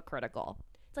rather hypocritical.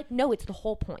 It's like, no, it's the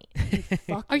whole point. You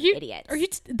fucking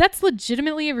idiots. That's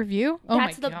legitimately a review? Oh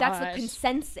that's my the that's the gosh.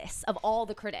 consensus of all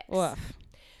the critics. Woof.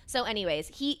 So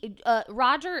anyways,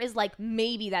 Roger is like,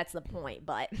 maybe that's the point,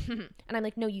 but and I'm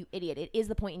like, no, you idiot. It is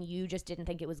the point, and you just didn't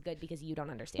think it was good because you don't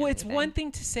understand. Well, it's anything. one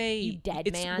thing to say You dead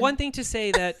it's man. one thing to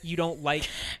say that you don't like.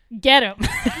 Get him.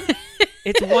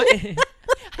 It's one.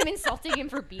 I'm insulting him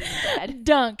for being dead.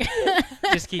 Dunk.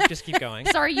 just keep going.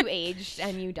 Sorry you aged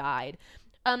and you died.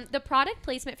 The product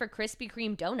placement for Krispy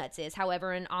Kreme donuts is,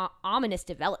 however, an ominous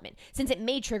development, since it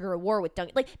may trigger a war with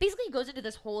Dunkin'. Like, basically, it goes into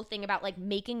this whole thing about like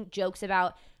making jokes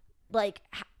about like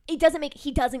he doesn't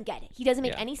get it. He doesn't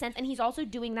make Yeah. any sense, and he's also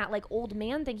doing that like old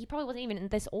man thing. He probably wasn't even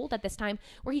this old at this time,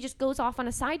 where he just goes off on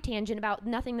a side tangent about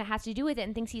nothing that has to do with it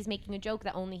and thinks he's making a joke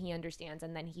that only he understands,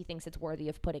 and then he thinks it's worthy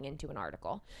of putting into an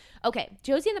article. Okay,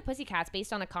 Josie and the Pussycats,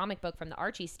 based on a comic book from the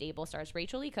Archie stable, stars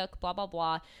Rachel Lee Cook, blah blah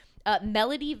blah.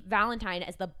 Melody Valentine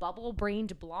as the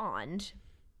bubble-brained blonde.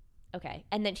 Okay,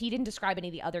 and then he didn't describe any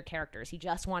of the other characters. He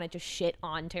just wanted to shit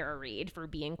on Tara Reid for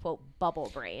being, quote,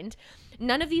 bubble-brained.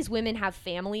 None of these women have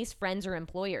families, friends, or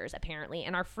employers, apparently,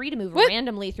 and are free to move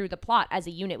randomly through the plot as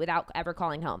a unit without ever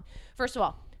calling home. First of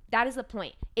all, that is the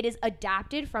point. It is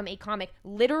adapted from a comic.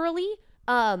 Literally,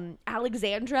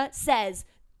 Alexandra says,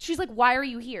 she's like, why are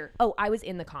you here? Oh, I was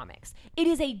in the comics. It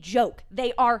is a joke.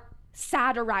 They are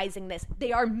satirizing this.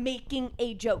 They are making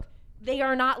a joke. They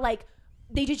are not like,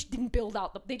 they just didn't build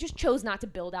out they just chose not to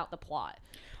build out the plot.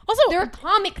 Also, They're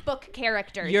comic book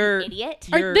characters, you idiot.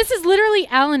 this is literally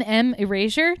Alan M.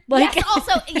 Erasure. Like,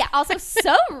 Yes, also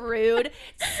so rude.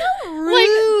 So rude.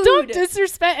 like, don't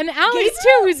disrespect. And Alex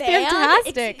too, who's Man,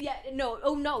 fantastic.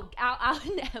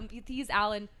 Alan M. He's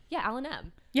Alan. Yeah, Alan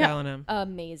M. Yeah. Alan,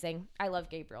 Amazing. I love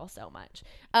Gabriel so much.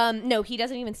 No, he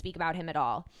doesn't even speak about him at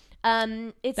all.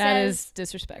 It That says, is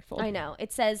disrespectful. I know.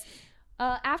 It says,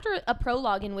 after a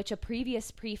prologue in which a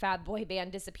previous prefab boy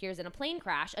band disappears in a plane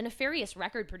crash, a nefarious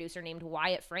record producer named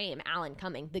Wyatt Frame, Alan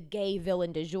Cumming, the gay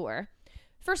villain du jour.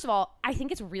 First of all, I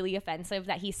think it's really offensive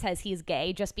that he says he's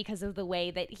gay just because of the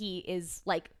way that he is,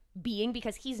 like, being,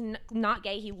 because he's not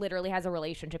gay. He literally has a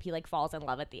relationship. He, like, falls in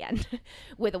love at the end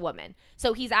with a woman.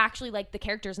 So he's actually, like, the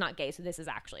character's not gay, so this is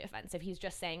actually offensive. He's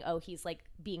just saying, oh, he's, like,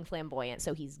 being flamboyant,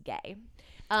 so he's gay.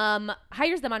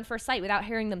 Hires them on first sight without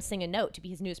hearing them sing a note to be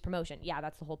his newest promotion. Yeah,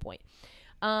 that's the whole point.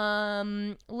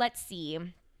 Let's see.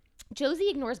 Josie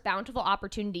ignores bountiful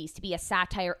opportunities to be a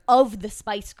satire of the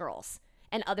Spice Girls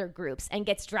and other groups and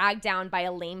gets dragged down by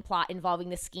a lame plot involving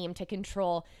the scheme to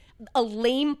control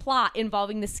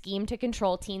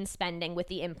teen spending with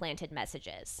the implanted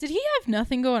messages. Did he have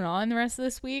nothing going on the rest of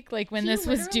this week? Like when He this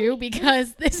was literally- due?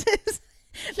 Because this is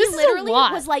He this is a literally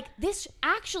lot. was like, this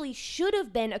actually should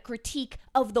have been a critique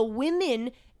of the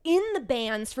women in the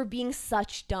bands for being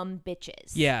such dumb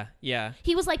bitches. Yeah, yeah.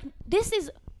 He was like, this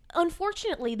is,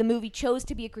 unfortunately, the movie chose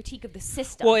to be a critique of the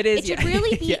system. Well, it is, It should yeah.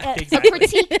 really be Yeah, a exactly.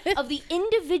 critique of the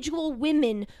individual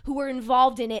women who were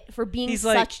involved in it for being He's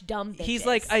like, such dumb bitches. he's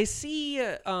like, I see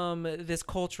this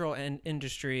cultural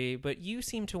industry, but you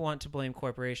seem to want to blame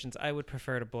corporations. I would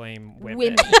prefer to blame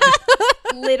women.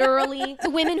 Literally, the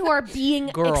women who are being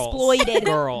Girls. exploited.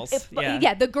 Girls,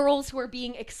 yeah. The girls who are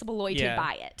being exploited Yeah.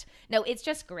 by it. No, it's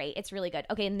just great. It's really good.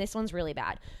 Okay, and this one's really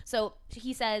bad. So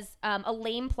he says a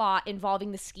lame plot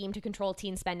involving the scheme to control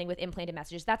teen spending with implanted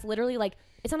messages. That's literally like,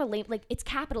 it's not a lame, like it's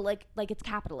capital, like it's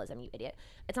capitalism, you idiot.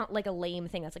 It's not like a lame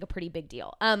thing. That's like a pretty big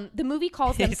deal. The movie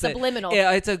calls them subliminal.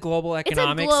 It's a global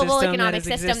economic global system economic that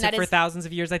has system existed that for is- thousands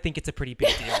of years. I think it's a pretty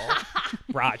big deal.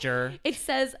 Roger. It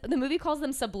says the movie calls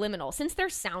them subliminal. Since they're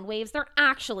sound waves, they're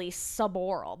actually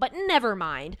suboral. But never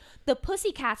mind. The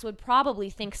Pussycats would probably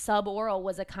think suboral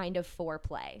was a kind of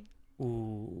foreplay.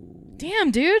 Ooh.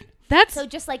 Damn, dude. That's So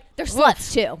just like they're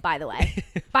sluts too, by the way.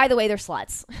 By the way, they're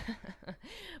sluts.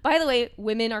 By the way,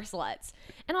 women are sluts.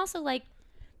 And also like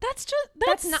that's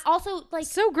that's not also like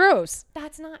so gross.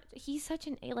 that's not he's such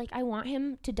an like I want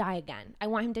him to die again. I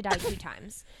want him to die 2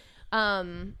 times.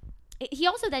 He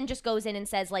also then just goes in and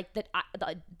says like that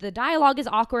the dialogue is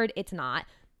awkward. It's not.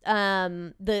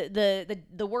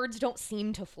 The words don't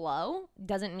seem to flow.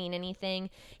 Doesn't mean anything.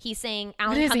 He's saying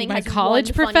Alan What is he, Cumming my has college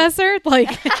one funny- professor? Like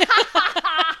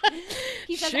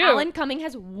He says Shoot. Alan Cumming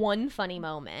has one funny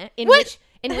moment in What?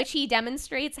 which he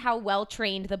demonstrates how well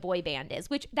trained the boy band is.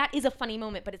 Which that is a funny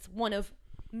moment, but it's one of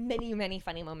many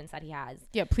funny moments that he has.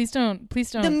 yeah, please don't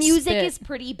The music spit. is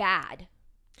pretty bad.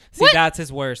 See, that's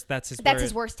his worst. That's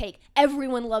his Worst take.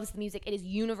 Everyone loves the music. It is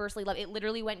universally loved. It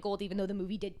literally went gold, even though the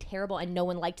movie did terrible and no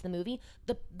one liked the movie.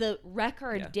 The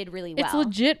record did really well. It's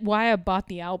legit why I bought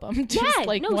the album. Just Yeah,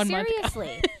 like no, 1 month ago.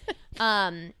 seriously.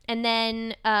 And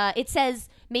then it says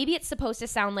maybe it's supposed to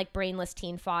sound like brainless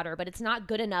teen fodder, but it's not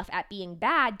good enough at being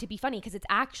bad to be funny because it's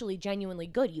actually genuinely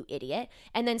good, you idiot.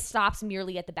 And then stops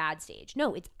merely at the bad stage.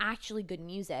 No, it's actually good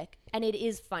music and it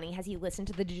is funny. Has he listened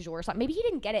to the du jour song? Maybe he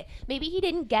didn't get it. Maybe he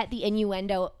didn't get the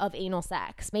innuendo of anal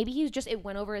sex. Maybe he's just it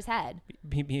went over his head.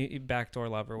 backdoor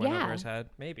lover went Yeah. over his head.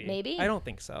 Maybe. Maybe. I don't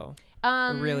think so.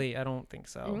 Really, I don't think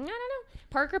so. I don't know.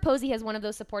 Parker Posey has one of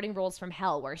those supporting roles from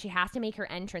Hell where she has to make her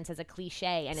entrance as a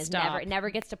cliche and is Stop. never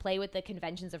gets to play with the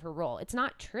conventions of her role. It's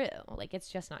not true. Like it's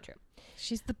just not true.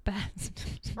 She's the best.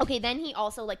 Okay, then he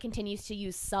also like continues to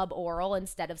use suboral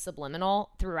instead of subliminal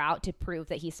throughout to prove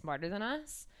that he's smarter than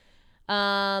us.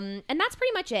 And that's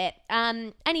pretty much it.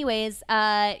 Anyways,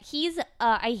 he's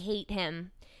I hate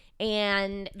him.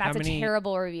 And that's many- a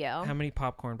terrible review. How many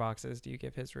popcorn boxes do you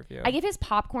give his review? I give his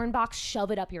popcorn box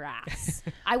shove it up your ass.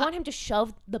 I want him to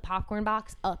shove the popcorn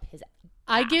box up his ass.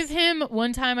 I give him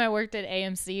one time I worked at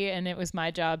AMC and it was my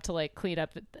job to like clean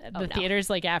up the no. theaters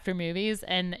like after movies,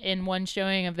 and in one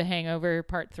showing of The Hangover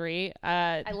Part 3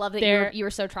 I love that there- you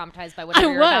were so traumatized by whatever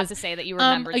you were about to say that you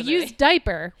remembered a the movie. used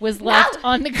diaper was left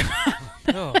on the ground.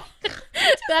 Oh.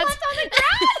 That's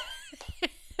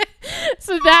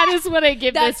so that is what I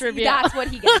give That's this review. That's what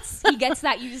he gets. He gets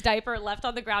that used diaper left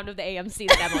on the ground of the AMC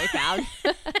that Emily found.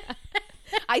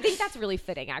 I think that's really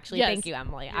fitting, actually. Yes. Thank you,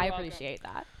 Emily. I welcome. appreciate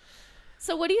that.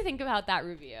 So what do you think about that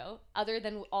review, other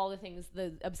than all the things,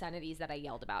 the obscenities that I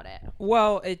yelled about it?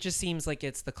 Well, it just seems like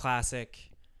it's the classic,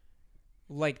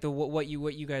 like the what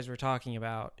you guys were talking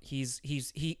about. He.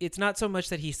 It's not so much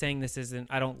that he's saying this isn't.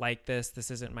 I don't like this. This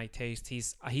isn't my taste.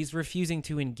 He's refusing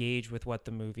to engage with what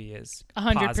the movie is.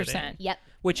 100%. positing, Yep.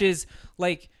 Which is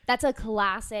like, That's a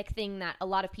classic thing that a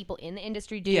lot of people in the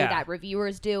industry do, Yeah. that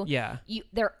reviewers do. yeah,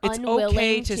 They're it's unwilling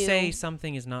okay to say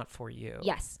something is not for you.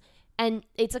 Yes. And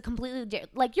it's a completely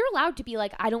like you're allowed to be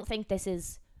like, I don't think this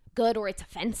is good or it's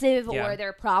offensive Yeah. or there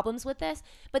are problems with this.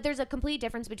 But there's a complete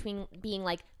difference between being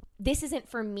like, this isn't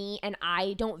for me and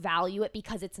I don't value it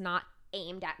because it's not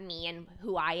aimed at me and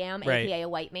who I am, Right. aka a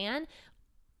white man.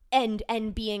 And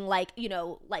being like,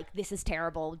 like this is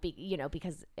terrible,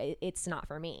 because it's not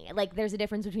for me. Like there's a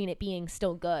difference between it being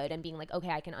still good and being like, okay,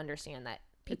 I can understand that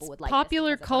people It's would like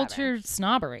popular this because of whatever. culture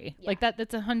snobbery. Yeah. Like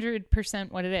that's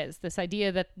 100% what it is. This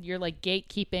idea that you're like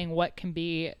gatekeeping what can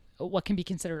be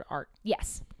considered art.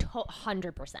 Yes,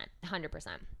 100%.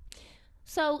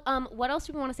 So, what else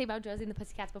do we want to say about Josie and the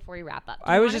Pussycats before we wrap up? Do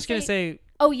I you was wanna just gonna say.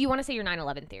 Oh, you want to say your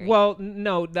 9/11 theory? Well,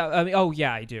 no. I mean, oh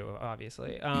yeah, I do.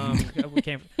 Obviously, we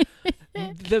can't.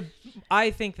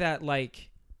 I think that like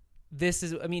this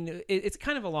is. I mean, it's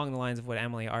kind of along the lines of what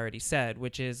Emily already said,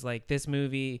 which is like this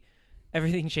movie.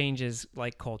 Everything changes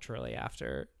like culturally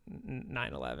after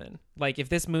 9/11. Like if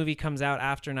this movie comes out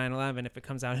after 9/11, if it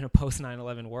comes out in a post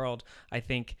 9/11 world, I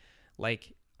think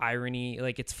like irony,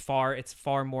 like it's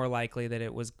far more likely that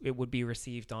it would be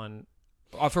received on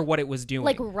for what it was doing.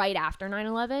 like right after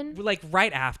 9/11. Like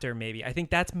right after, maybe. I think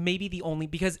that's maybe the only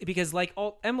because like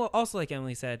also like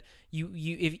Emily said, you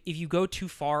if you go too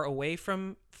far away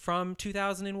from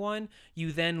 2001,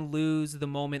 you then lose the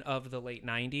moment of the late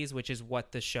 90s, which is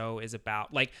what the show is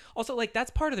about. Like also like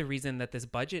that's part of the reason that this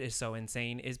budget is so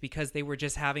insane is because they were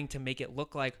just having to make it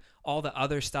look like all the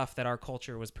other stuff that our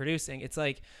culture was producing. It's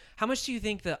like, how much do you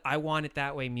think the I Want It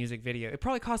That Way music video? It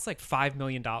probably costs like $5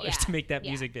 million to make that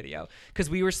music video because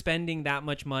we were spending that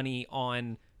much money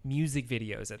on music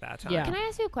videos at that time. Yeah. Can I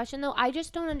ask you a question though? I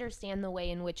just don't understand the way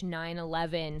in which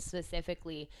 9/11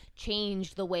 specifically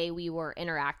changed the way we were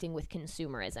interacting with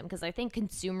consumerism, because I think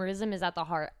consumerism is at the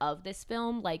heart of this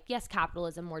film. Like, yes,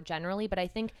 capitalism more generally, but I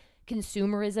think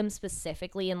consumerism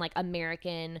specifically and like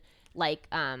American like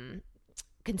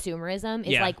consumerism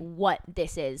is like what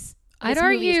this is. I'd This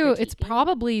movie is argue it's critiquing.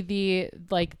 probably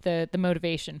the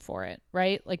motivation for it,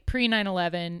 right? Like pre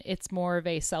 9/11, it's more of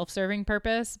a self-serving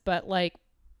purpose, but like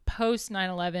post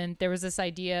 9/11, there was this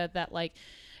idea that like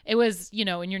it was, you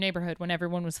know, in your neighborhood when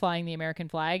everyone was flying the American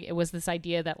flag, it was this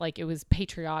idea that like it was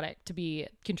patriotic to be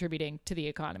contributing to the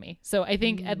economy. So I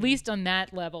think at least on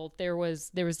that level, there was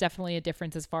definitely a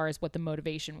difference as far as what the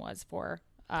motivation was for.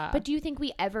 But do you think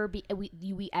we ever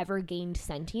gained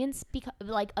sentience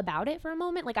like about it for a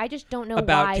moment? Like I just don't know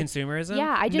About why. consumerism?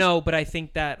 Yeah, no, but I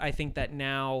think that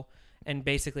now and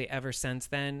basically ever since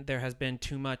then there has been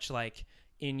too much like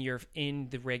in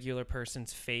the regular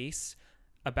person's face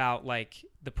about like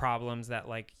the problems that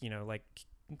like, you know, like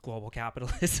global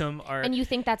capitalism are. And you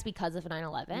think that's because of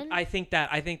 9/11? I think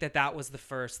that was the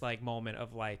first like moment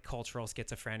of like cultural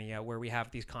schizophrenia where we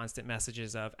have these constant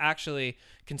messages of actually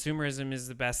consumerism is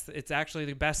the best. It's actually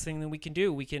the best thing that we can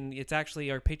do. It's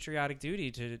actually our patriotic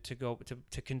duty to go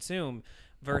to consume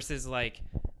versus like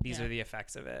these are the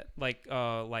effects of it.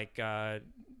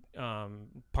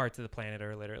 Parts of the planet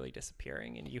are literally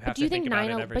disappearing and you have to think about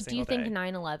it every single day.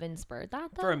 9/11 spurred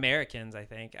that though? For Americans, I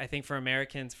think for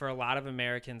Americans, for a lot of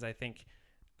Americans, I think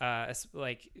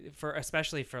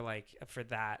especially for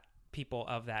that people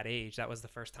of that age, that was the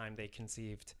first time they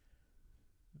conceived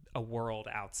a world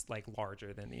like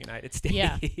larger than the United States.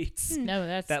 Yeah. No,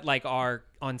 that's that like are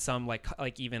on some like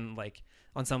even like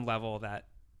on some level that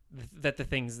the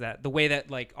things that the way that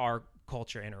like our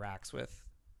culture interacts with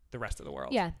the rest of the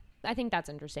world. Yeah, I think that's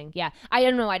interesting. Yeah, I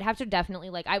don't know. I'd have to definitely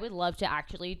like. I would love to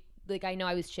actually like. I know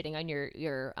I was shitting on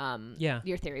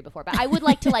your theory before, but I would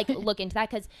like to like look into that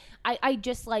because I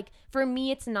just like for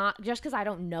me it's not just because I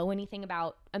don't know anything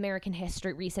about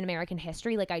recent American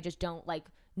history. Like I just don't like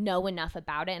know enough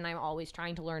about it, and I'm always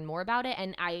trying to learn more about it.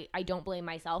 And I don't blame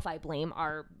myself. I blame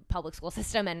our public school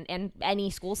system and any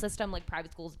school system. Like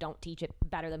private schools don't teach it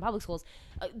better than public schools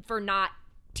for not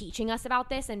teaching us about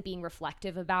this and being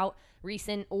reflective about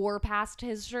recent or past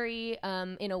history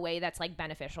in a way that's like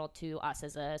beneficial to us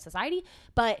as a society.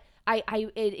 But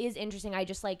it is interesting. I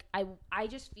just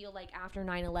feel like after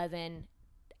 9/11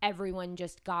 everyone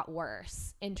just got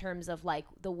worse in terms of like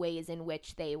the ways in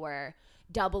which they were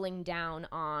doubling down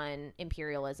on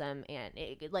imperialism and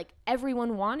like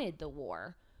everyone wanted the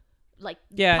war. Like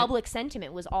public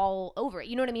sentiment was all over it.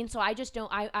 You know what I mean? So I just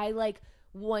don't I like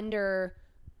wonder.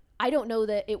 I don't know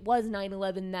that it was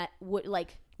 9/11 that would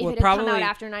like if it had come out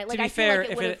after 9. Like to be I fair,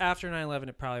 feel like after 9/11,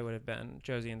 it probably would have been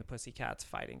Josie and the Pussycats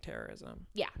fighting terrorism.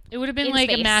 Yeah, it would have been in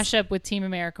like space. a mashup with Team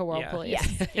America World Yeah.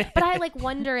 Police. Yes. But I like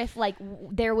wonder if like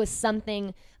there was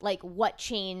something like what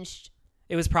changed.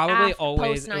 It was probably post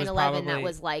always 9/11 that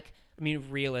was like. I mean,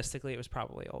 realistically, it was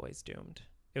probably always doomed.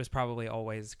 It was probably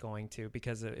always going to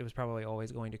because it was probably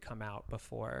always going to come out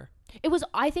before.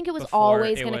 I think it was Before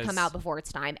always it going to was- come out before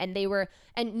its time, and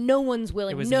no one's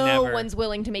willing. It was No never- one's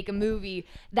willing to make a movie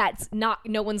that's not.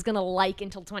 No one's going to like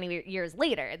until 20 years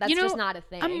later. That's just not a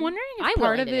thing. I'm wondering if I'm part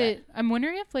willing of to do it. I'm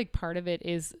wondering if like part of it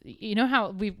is, you know how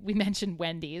we mentioned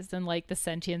Wendy's and like the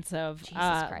sentience of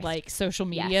Christ. like social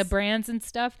media Yes. brands and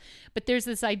stuff, but there's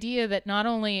this idea that not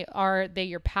only are they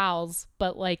your pals,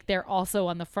 but like they're also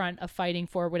on the front of fighting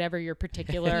for whatever your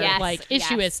particular Yes, like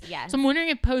issue yes, is. yes. So I'm wondering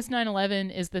if post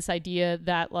 9/11 is this idea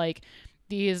that like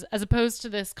these, as opposed to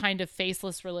this kind of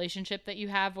faceless relationship that you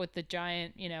have with the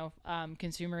giant,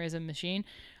 consumerism machine.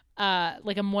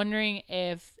 Like, I'm wondering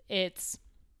if it's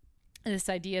this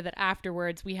idea that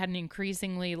afterwards we had an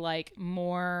increasingly like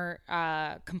more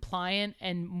compliant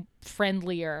and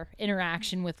friendlier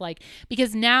interaction with, like,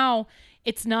 because now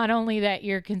it's not only that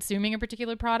you're consuming a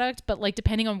particular product, but like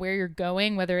depending on where you're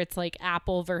going, whether it's like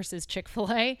Apple versus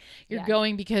Chick-fil-A, you're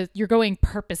going because you're going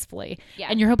purposefully,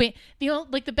 and you're hoping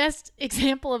the best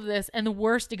example of this and the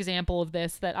worst example of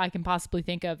this that I can possibly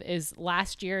think of is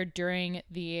last year during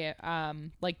the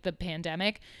the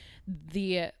pandemic,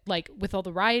 with all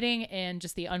the rioting and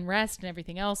just the unrest and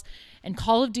everything else, and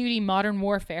Call of Duty Modern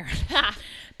Warfare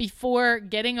before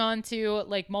getting onto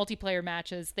like multiplayer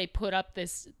matches, they put up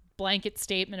this blanket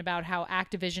statement about how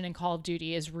Activision and Call of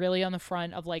Duty is really on the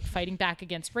front of like fighting back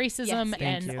against racism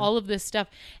and all of this stuff.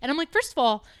 And I'm like, first of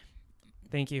all,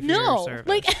 thank you for your service.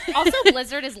 Like, also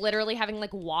Blizzard is literally having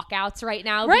like walkouts right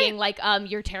now, being like,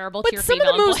 you're terrible to your female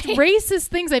But some of the most racist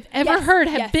things I've ever heard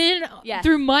have been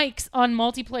through mics on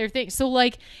multiplayer things. So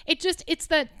like, it's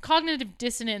that cognitive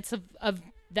dissonance of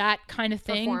that kind of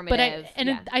thing. But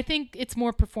I think it's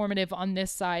more performative on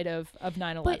this side of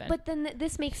 9/11. But then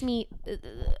this makes me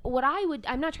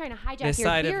I'm not trying to hijack this your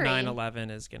side theory. of 9/11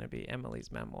 is going to be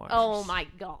Emily's memoir. Oh my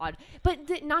God. But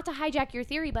not to hijack your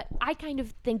theory, but I kind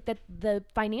of think that the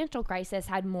financial crisis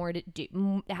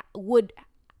would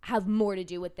have more to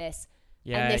do with this.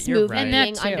 Yeah, and this you're movement right.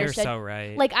 being That too. understood. You're so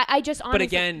right. Like I just honestly. But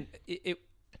again,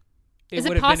 Is it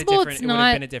would have possible been a it's different, it would not-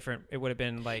 have been a different, it would have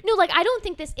been like, No, like I don't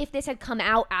think if this had come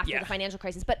out after Yeah. the financial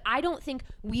crisis, but I don't think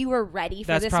we were ready for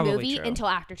That's this probably movie true. until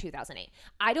after 2008.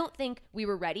 I don't think we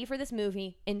were ready for this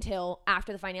movie until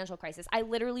after the financial crisis. I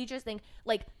literally just think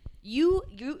like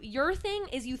your thing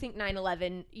is you think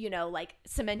 9/11, like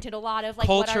cemented a lot of like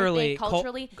culturally, what I think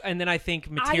culturally. And then I think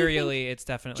materially, it's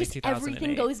definitely Just 2008.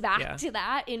 everything goes back Yeah. to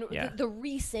that in Yeah. the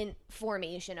recent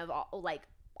formation of all, like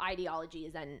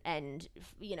ideologies and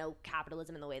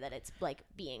capitalism in the way that it's like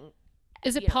being.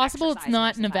 Is it you know, possible it's exercised in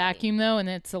not our in a society. vacuum though, and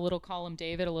it's a little column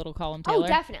David, a little column Taylor? Oh,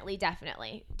 definitely.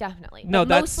 No, But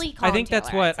that's. mostly I think Colin that's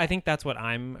Taylor, what I'd say. I think that's what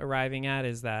I'm arriving at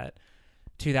is that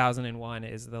 2001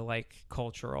 is the like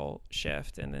cultural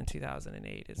shift, and then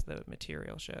 2008 is the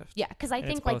material shift. Yeah, because I And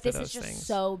it's think like both of this is those just things.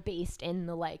 so based in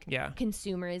the like Yeah.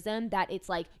 consumerism that it's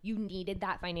like you needed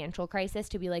that financial crisis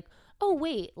to be like, oh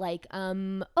wait, like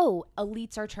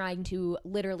elites are trying to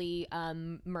literally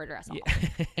murder us all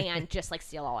and just like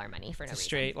steal all our money for no It's a reason.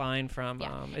 straight line from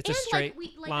Yeah. it's a And, straight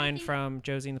I line think from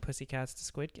Josie and the Pussycats to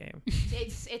Squid Game.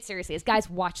 It seriously is. Guys,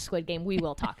 watch Squid Game. We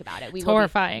will talk about it. It's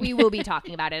horrifying. We will be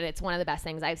talking about it. It's one of the best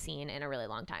things I've seen in a really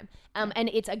long time. And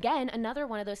it's again another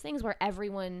one of those things where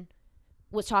everyone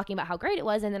was talking about how great it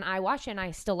was, and then I watched it and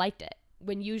I still liked it.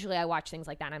 When usually I watch things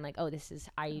like that and I'm like, oh,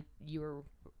 you were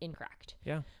incorrect.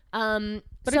 Yeah.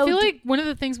 But so I feel like one of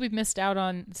the things we've missed out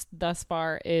on thus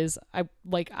far is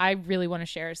I really want to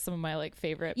share some of my like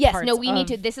favorite. yes, parts no, we need of-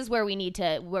 to. This is where we need to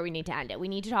end it. We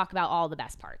need to talk about all the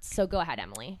best parts. So go ahead,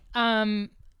 Emily.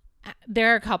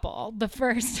 There are a couple. The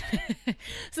first,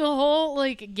 so the whole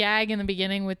like gag in the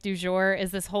beginning with du jour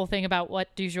is this whole thing about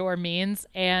what du jour means,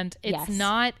 and it's Yes.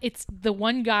 not. It's the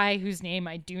one guy whose name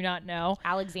I do not know.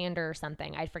 Alexander or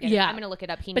something. I forget. Yeah. I'm gonna look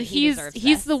it up. But he he's deserves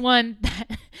he's this. the one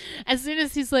that, as soon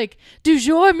as he's like du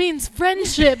jour means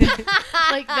friendship,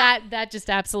 like that just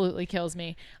absolutely kills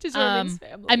me. Du jour means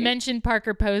family. I mentioned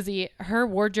Parker Posey. Her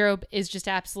wardrobe is just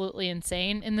absolutely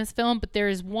insane in this film. But there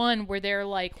is one where they're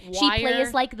like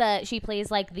She plays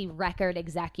like the record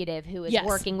executive who is Yes.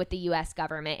 working with the U.S.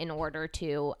 government in order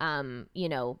to,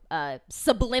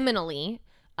 subliminally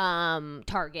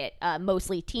target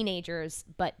mostly teenagers,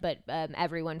 but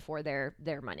everyone for their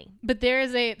money. But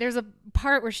there's a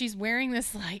part where she's wearing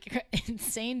this like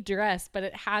insane dress, but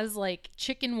it has like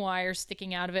chicken wire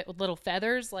sticking out of it with little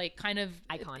feathers, like kind of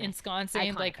Iconic.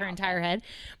 ensconcing like her Iconic entire outfit. head.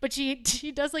 But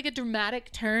she does like a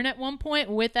dramatic turn at one point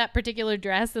with that particular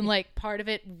dress, and like part of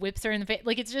it whips her in the face.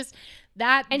 Like it's just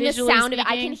that And the visually sound of it, I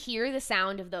speaking- can hear the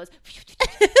sound of those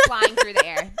flying through the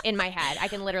air in my head. I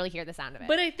can literally hear the sound of it.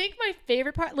 But I think my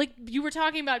favorite part, like you were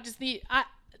talking about, just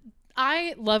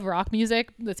I love rock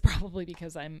music. That's probably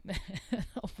because I'm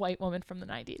a white woman from the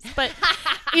 90s. But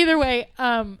either way,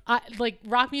 I like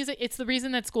rock music. It's the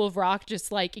reason that School of Rock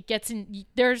just like it gets in.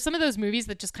 There are some of those movies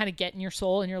that just kind of get in your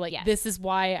soul, and you're like, Yes. this is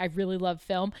why I really love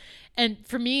film. And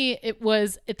for me, it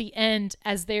was at the end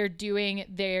as they're doing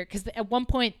because at one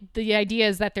point the idea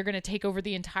is that they're going to take over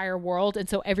the entire world, and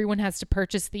so everyone has to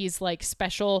purchase these like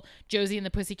special Josie and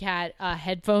the Pussycat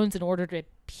headphones in order to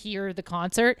hear the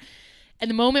concert. And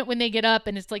the moment when they get up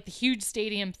and it's like the huge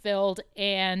stadium filled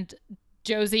and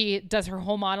Josie does her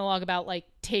whole monologue about like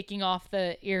taking off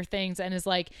the ear things and is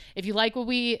like, if you like what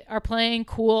we are playing,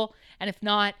 cool. And if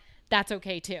not, that's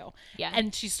okay too. Yeah.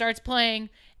 And she starts playing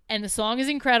and the song is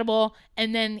incredible.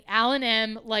 And then Alan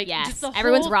M, like, Yes. just the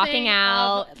Everyone's whole rocking thing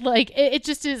out. of, like, it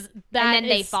just is that. And then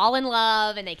they is- fall in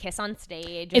love and they kiss on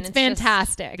stage. And It's just-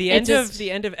 fantastic. The It's end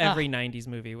just- of every 90s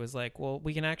movie was like, well,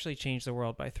 we can actually change the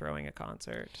world by throwing a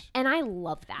concert. and I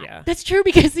love that. Yeah. That's true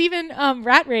because even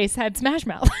Rat Race had Smash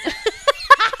Mouth.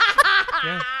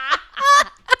 Yeah.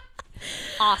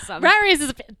 Awesome. Rat Race is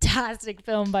a fantastic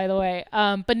film, by the way.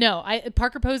 But no,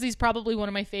 Parker Posey's probably one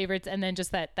of my favorites, and then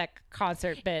just that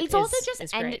concert bit. It's also is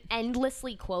just great.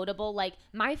 endlessly quotable. Like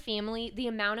my family, the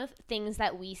amount of things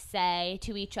that we say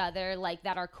to each other, like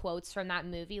that are quotes from that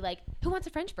movie, like "Who wants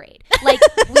a French braid?" Like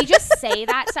we just say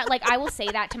that. So, like I will say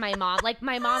that to my mom. Like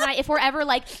my mom and I, if we're ever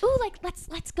like, "Ooh, like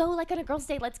let's go like on a girls'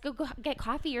 date, let's go get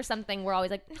coffee or something," we're always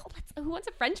like, "No, who wants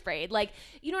a French braid?" Like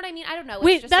you know what I mean? I don't know. It's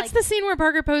Wait, just that's like, the scene where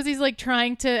Parker Posey's like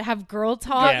trying to have girl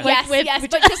talk. Yeah. Like, yes,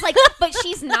 but just like, but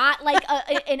she's not like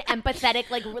an empathetic,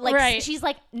 like Right. she's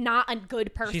like not a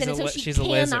good person, She's a and so li- she she's a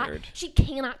cannot, lizard. she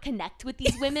cannot connect with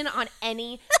these women on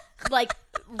any like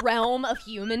realm of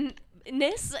humanness.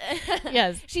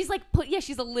 Yes. she's like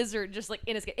she's a lizard, just like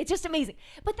in his. It's just amazing.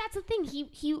 But that's the thing.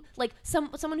 He like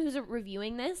someone who's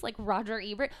reviewing this, like Roger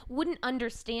Ebert, wouldn't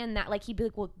understand that. Like he'd be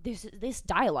like, well, this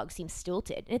dialogue seems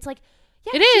stilted, and it's like.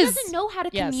 Yeah, It she is. doesn't know how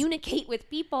to Yes. communicate with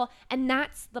people, and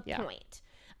that's the Yeah. point.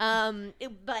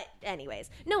 But anyways,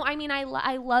 no, I mean, I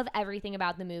love everything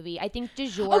about the movie. I think Du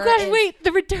Jour. Oh gosh, is wait,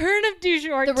 the return of Du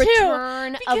Jour the too.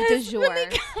 return of Du Because when Jour. they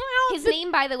come out, His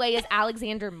name, by the way, is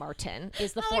Alexander Martin.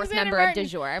 Is the fourth Alexander member Martin. of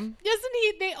Du Jour. Doesn't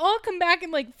he? They all come back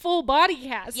in like full body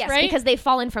cast, Yes, right? because they've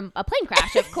fallen from a plane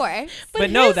crash, of course.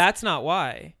 But no, his- that's not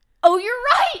why. Oh, you're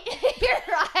right.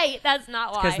 You're right. That's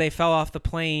not why. Because they fell off the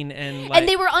plane and like, and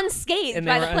they were unscathed And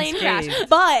by they the were plane crash, unscathed.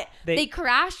 but They- they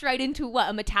crashed right into what,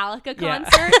 a Metallica Yeah.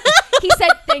 concert. He said,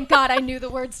 "Thank God I knew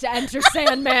the words to Enter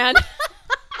Sandman."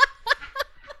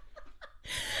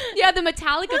 Yeah, the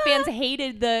Metallica fans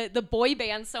hated the boy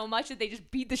band so much that they just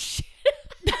beat the shit.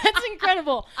 That's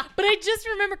incredible. But I just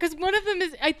remember because one of them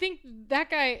is, I think that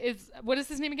guy is, what is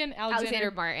his name again?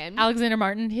 Alexander Martin. Alexander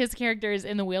Martin. His character is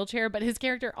in the wheelchair, but his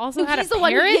character also No, had a he's the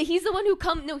one. parrot. He's the one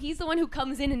who he's the one who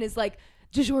comes in and is like,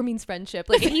 "Du jour means friendship."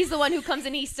 Like he's the one who comes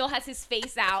in. He still has his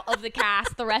face out of the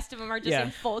cast. The rest of them are just Yeah.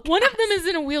 in full. One of cast. them is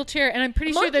in a wheelchair, and I'm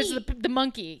pretty sure there's Monkey. the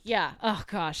monkey. Yeah. Oh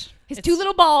gosh. his It's- two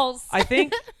little balls. I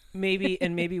think maybe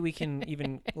we can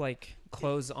even like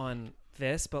close on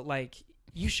this, but like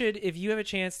you should, if you have a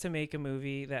chance to make a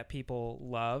movie that people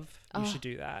love, you should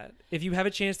do that. If you have a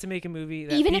chance to make a movie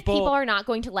that Even if people are not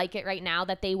going to like it right now,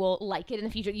 that they will like it in the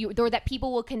future, or that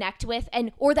people will connect with,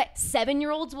 or that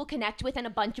 7-year-olds will connect with, and a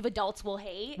bunch of adults will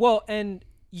hate. well, and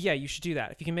yeah, you should do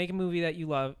that. If you can make a movie that you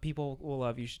love, people will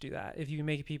love, you should do that. If you can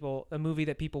make a movie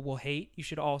that people will hate, you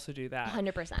should also do that.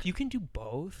 100%. If you can do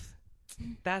both,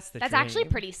 that's the That's dream. actually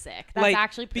pretty sick. That's like,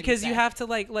 actually pretty because sick. you have to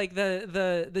like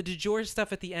the Du Jour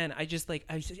stuff at the end. I just like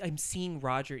I'm seeing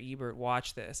Roger Ebert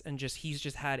watch this and he's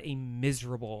just had a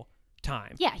miserable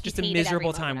time. Yeah, he's just a hated every miserable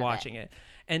moment time of it. watching it.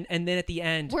 And then at the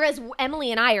end, Whereas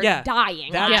Emily and I are yeah,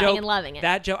 dying, that laughing joke, and loving it.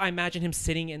 That joke, I imagine him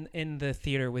sitting in the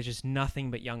theater with just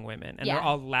nothing but young women, and Yeah. they're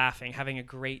all laughing, having a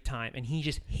great time, and he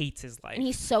just hates his life. and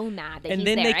he's so mad that And he's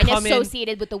then there they and come in-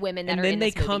 associated with the women that and are then in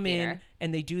they this movie come theater. in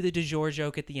and they do the Du Jour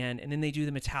joke at the end, and then they do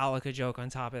the Metallica joke on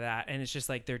top of that, and it's just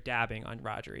like they're dabbing on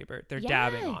Roger Ebert. They're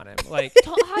dabbing Yeah. on him, like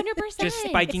 100%. just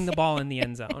spiking the ball in the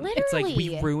end zone. It's like we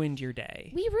Literally. ruined your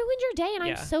day. We ruined your day, and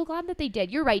Yeah. I'm so glad that they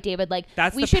did. You're right, David. Like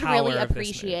That's we the should power really of this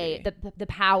appreciate the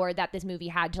power that this movie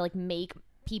had to like make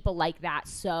people like that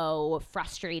so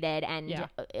frustrated and Yeah.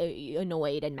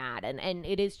 annoyed and mad, and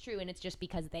it is true, and it's just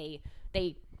because they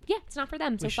it's not for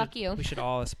them. So fuck you. We should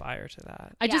all aspire to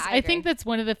that. Yeah, I I think agree. that's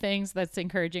one of the things that's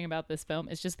encouraging about this film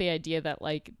is just the idea that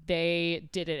like they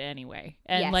did it anyway.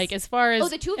 And Yes. like as far as Oh,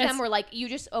 the two of as- them were like,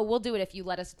 we'll do it if you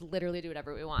let us literally do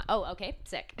whatever we want. Oh, okay,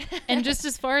 sick. and just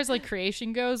as far as like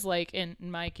creation goes, like in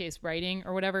my case writing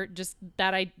or whatever, just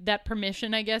that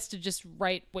permission, I guess, to just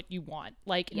write what you want.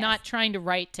 Like Yes. not trying to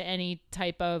write to any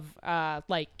type of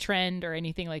like trend or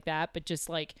anything like that, but just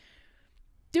like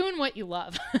doing what you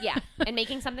love. Yeah, and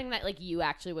making something that like you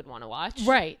actually would want to watch,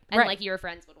 Right, And right. like your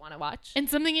friends would want to watch. And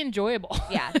something enjoyable.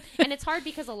 Yeah, and it's hard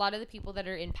because a lot of the people that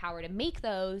are in power to make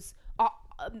those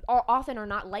are often are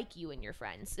not like you and your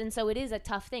friends, and so it is a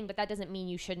tough thing. But that doesn't mean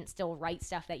you shouldn't still write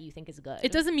stuff that you think is good.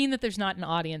 It doesn't mean that there's not an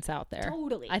audience out there.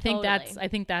 Totally, I think totally.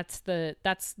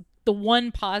 that's the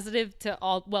one positive to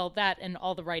all, well, that and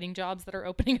all the writing jobs that are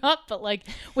opening up, but like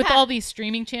with all these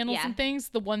streaming channels Yeah. and things,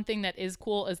 the one thing that is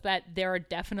cool is that there are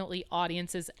definitely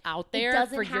audiences out It there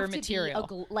doesn't for have your to be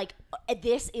material.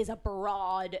 this is a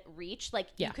broad reach. Like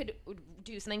Yeah. you could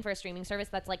do something for a streaming service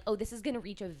that's like, oh, this is going to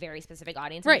reach a very specific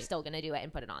audience. And Right. you're still going to do it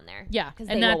and put it on there. Yeah, because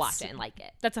and they will that's- watch it and like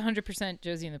it. That's 100%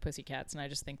 Josie and the Pussycats, and I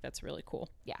just think that's really cool.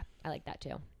 Yeah, I like that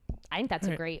too. I think that's All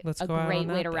a right, great let's a go out great on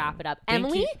way that to then. wrap it up. Thank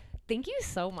Emily, you. thank you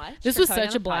so much. This for was coming such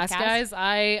on a the blast, podcast. guys.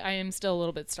 I am still a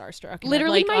little bit starstruck. and I'd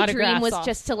Literally, like my dream autographs was off-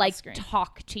 just to off like screen.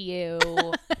 talk to you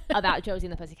about Josie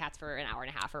and the Pussycats for an hour and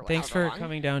a half or whatever. Thanks for long.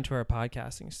 coming down to our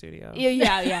podcasting studio.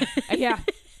 Yeah. Yep.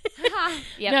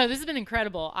 No, this has been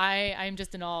incredible. I'm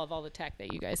just in awe of all the tech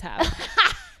that you guys have.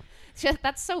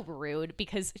 That's so rude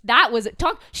because that was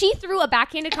she threw a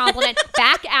backhanded compliment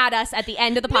back at us at the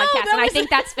end of the podcast, and I think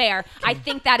that's fair. I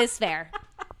think that is fair.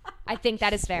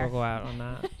 We'll go out on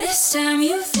that. This time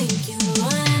you think you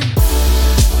won.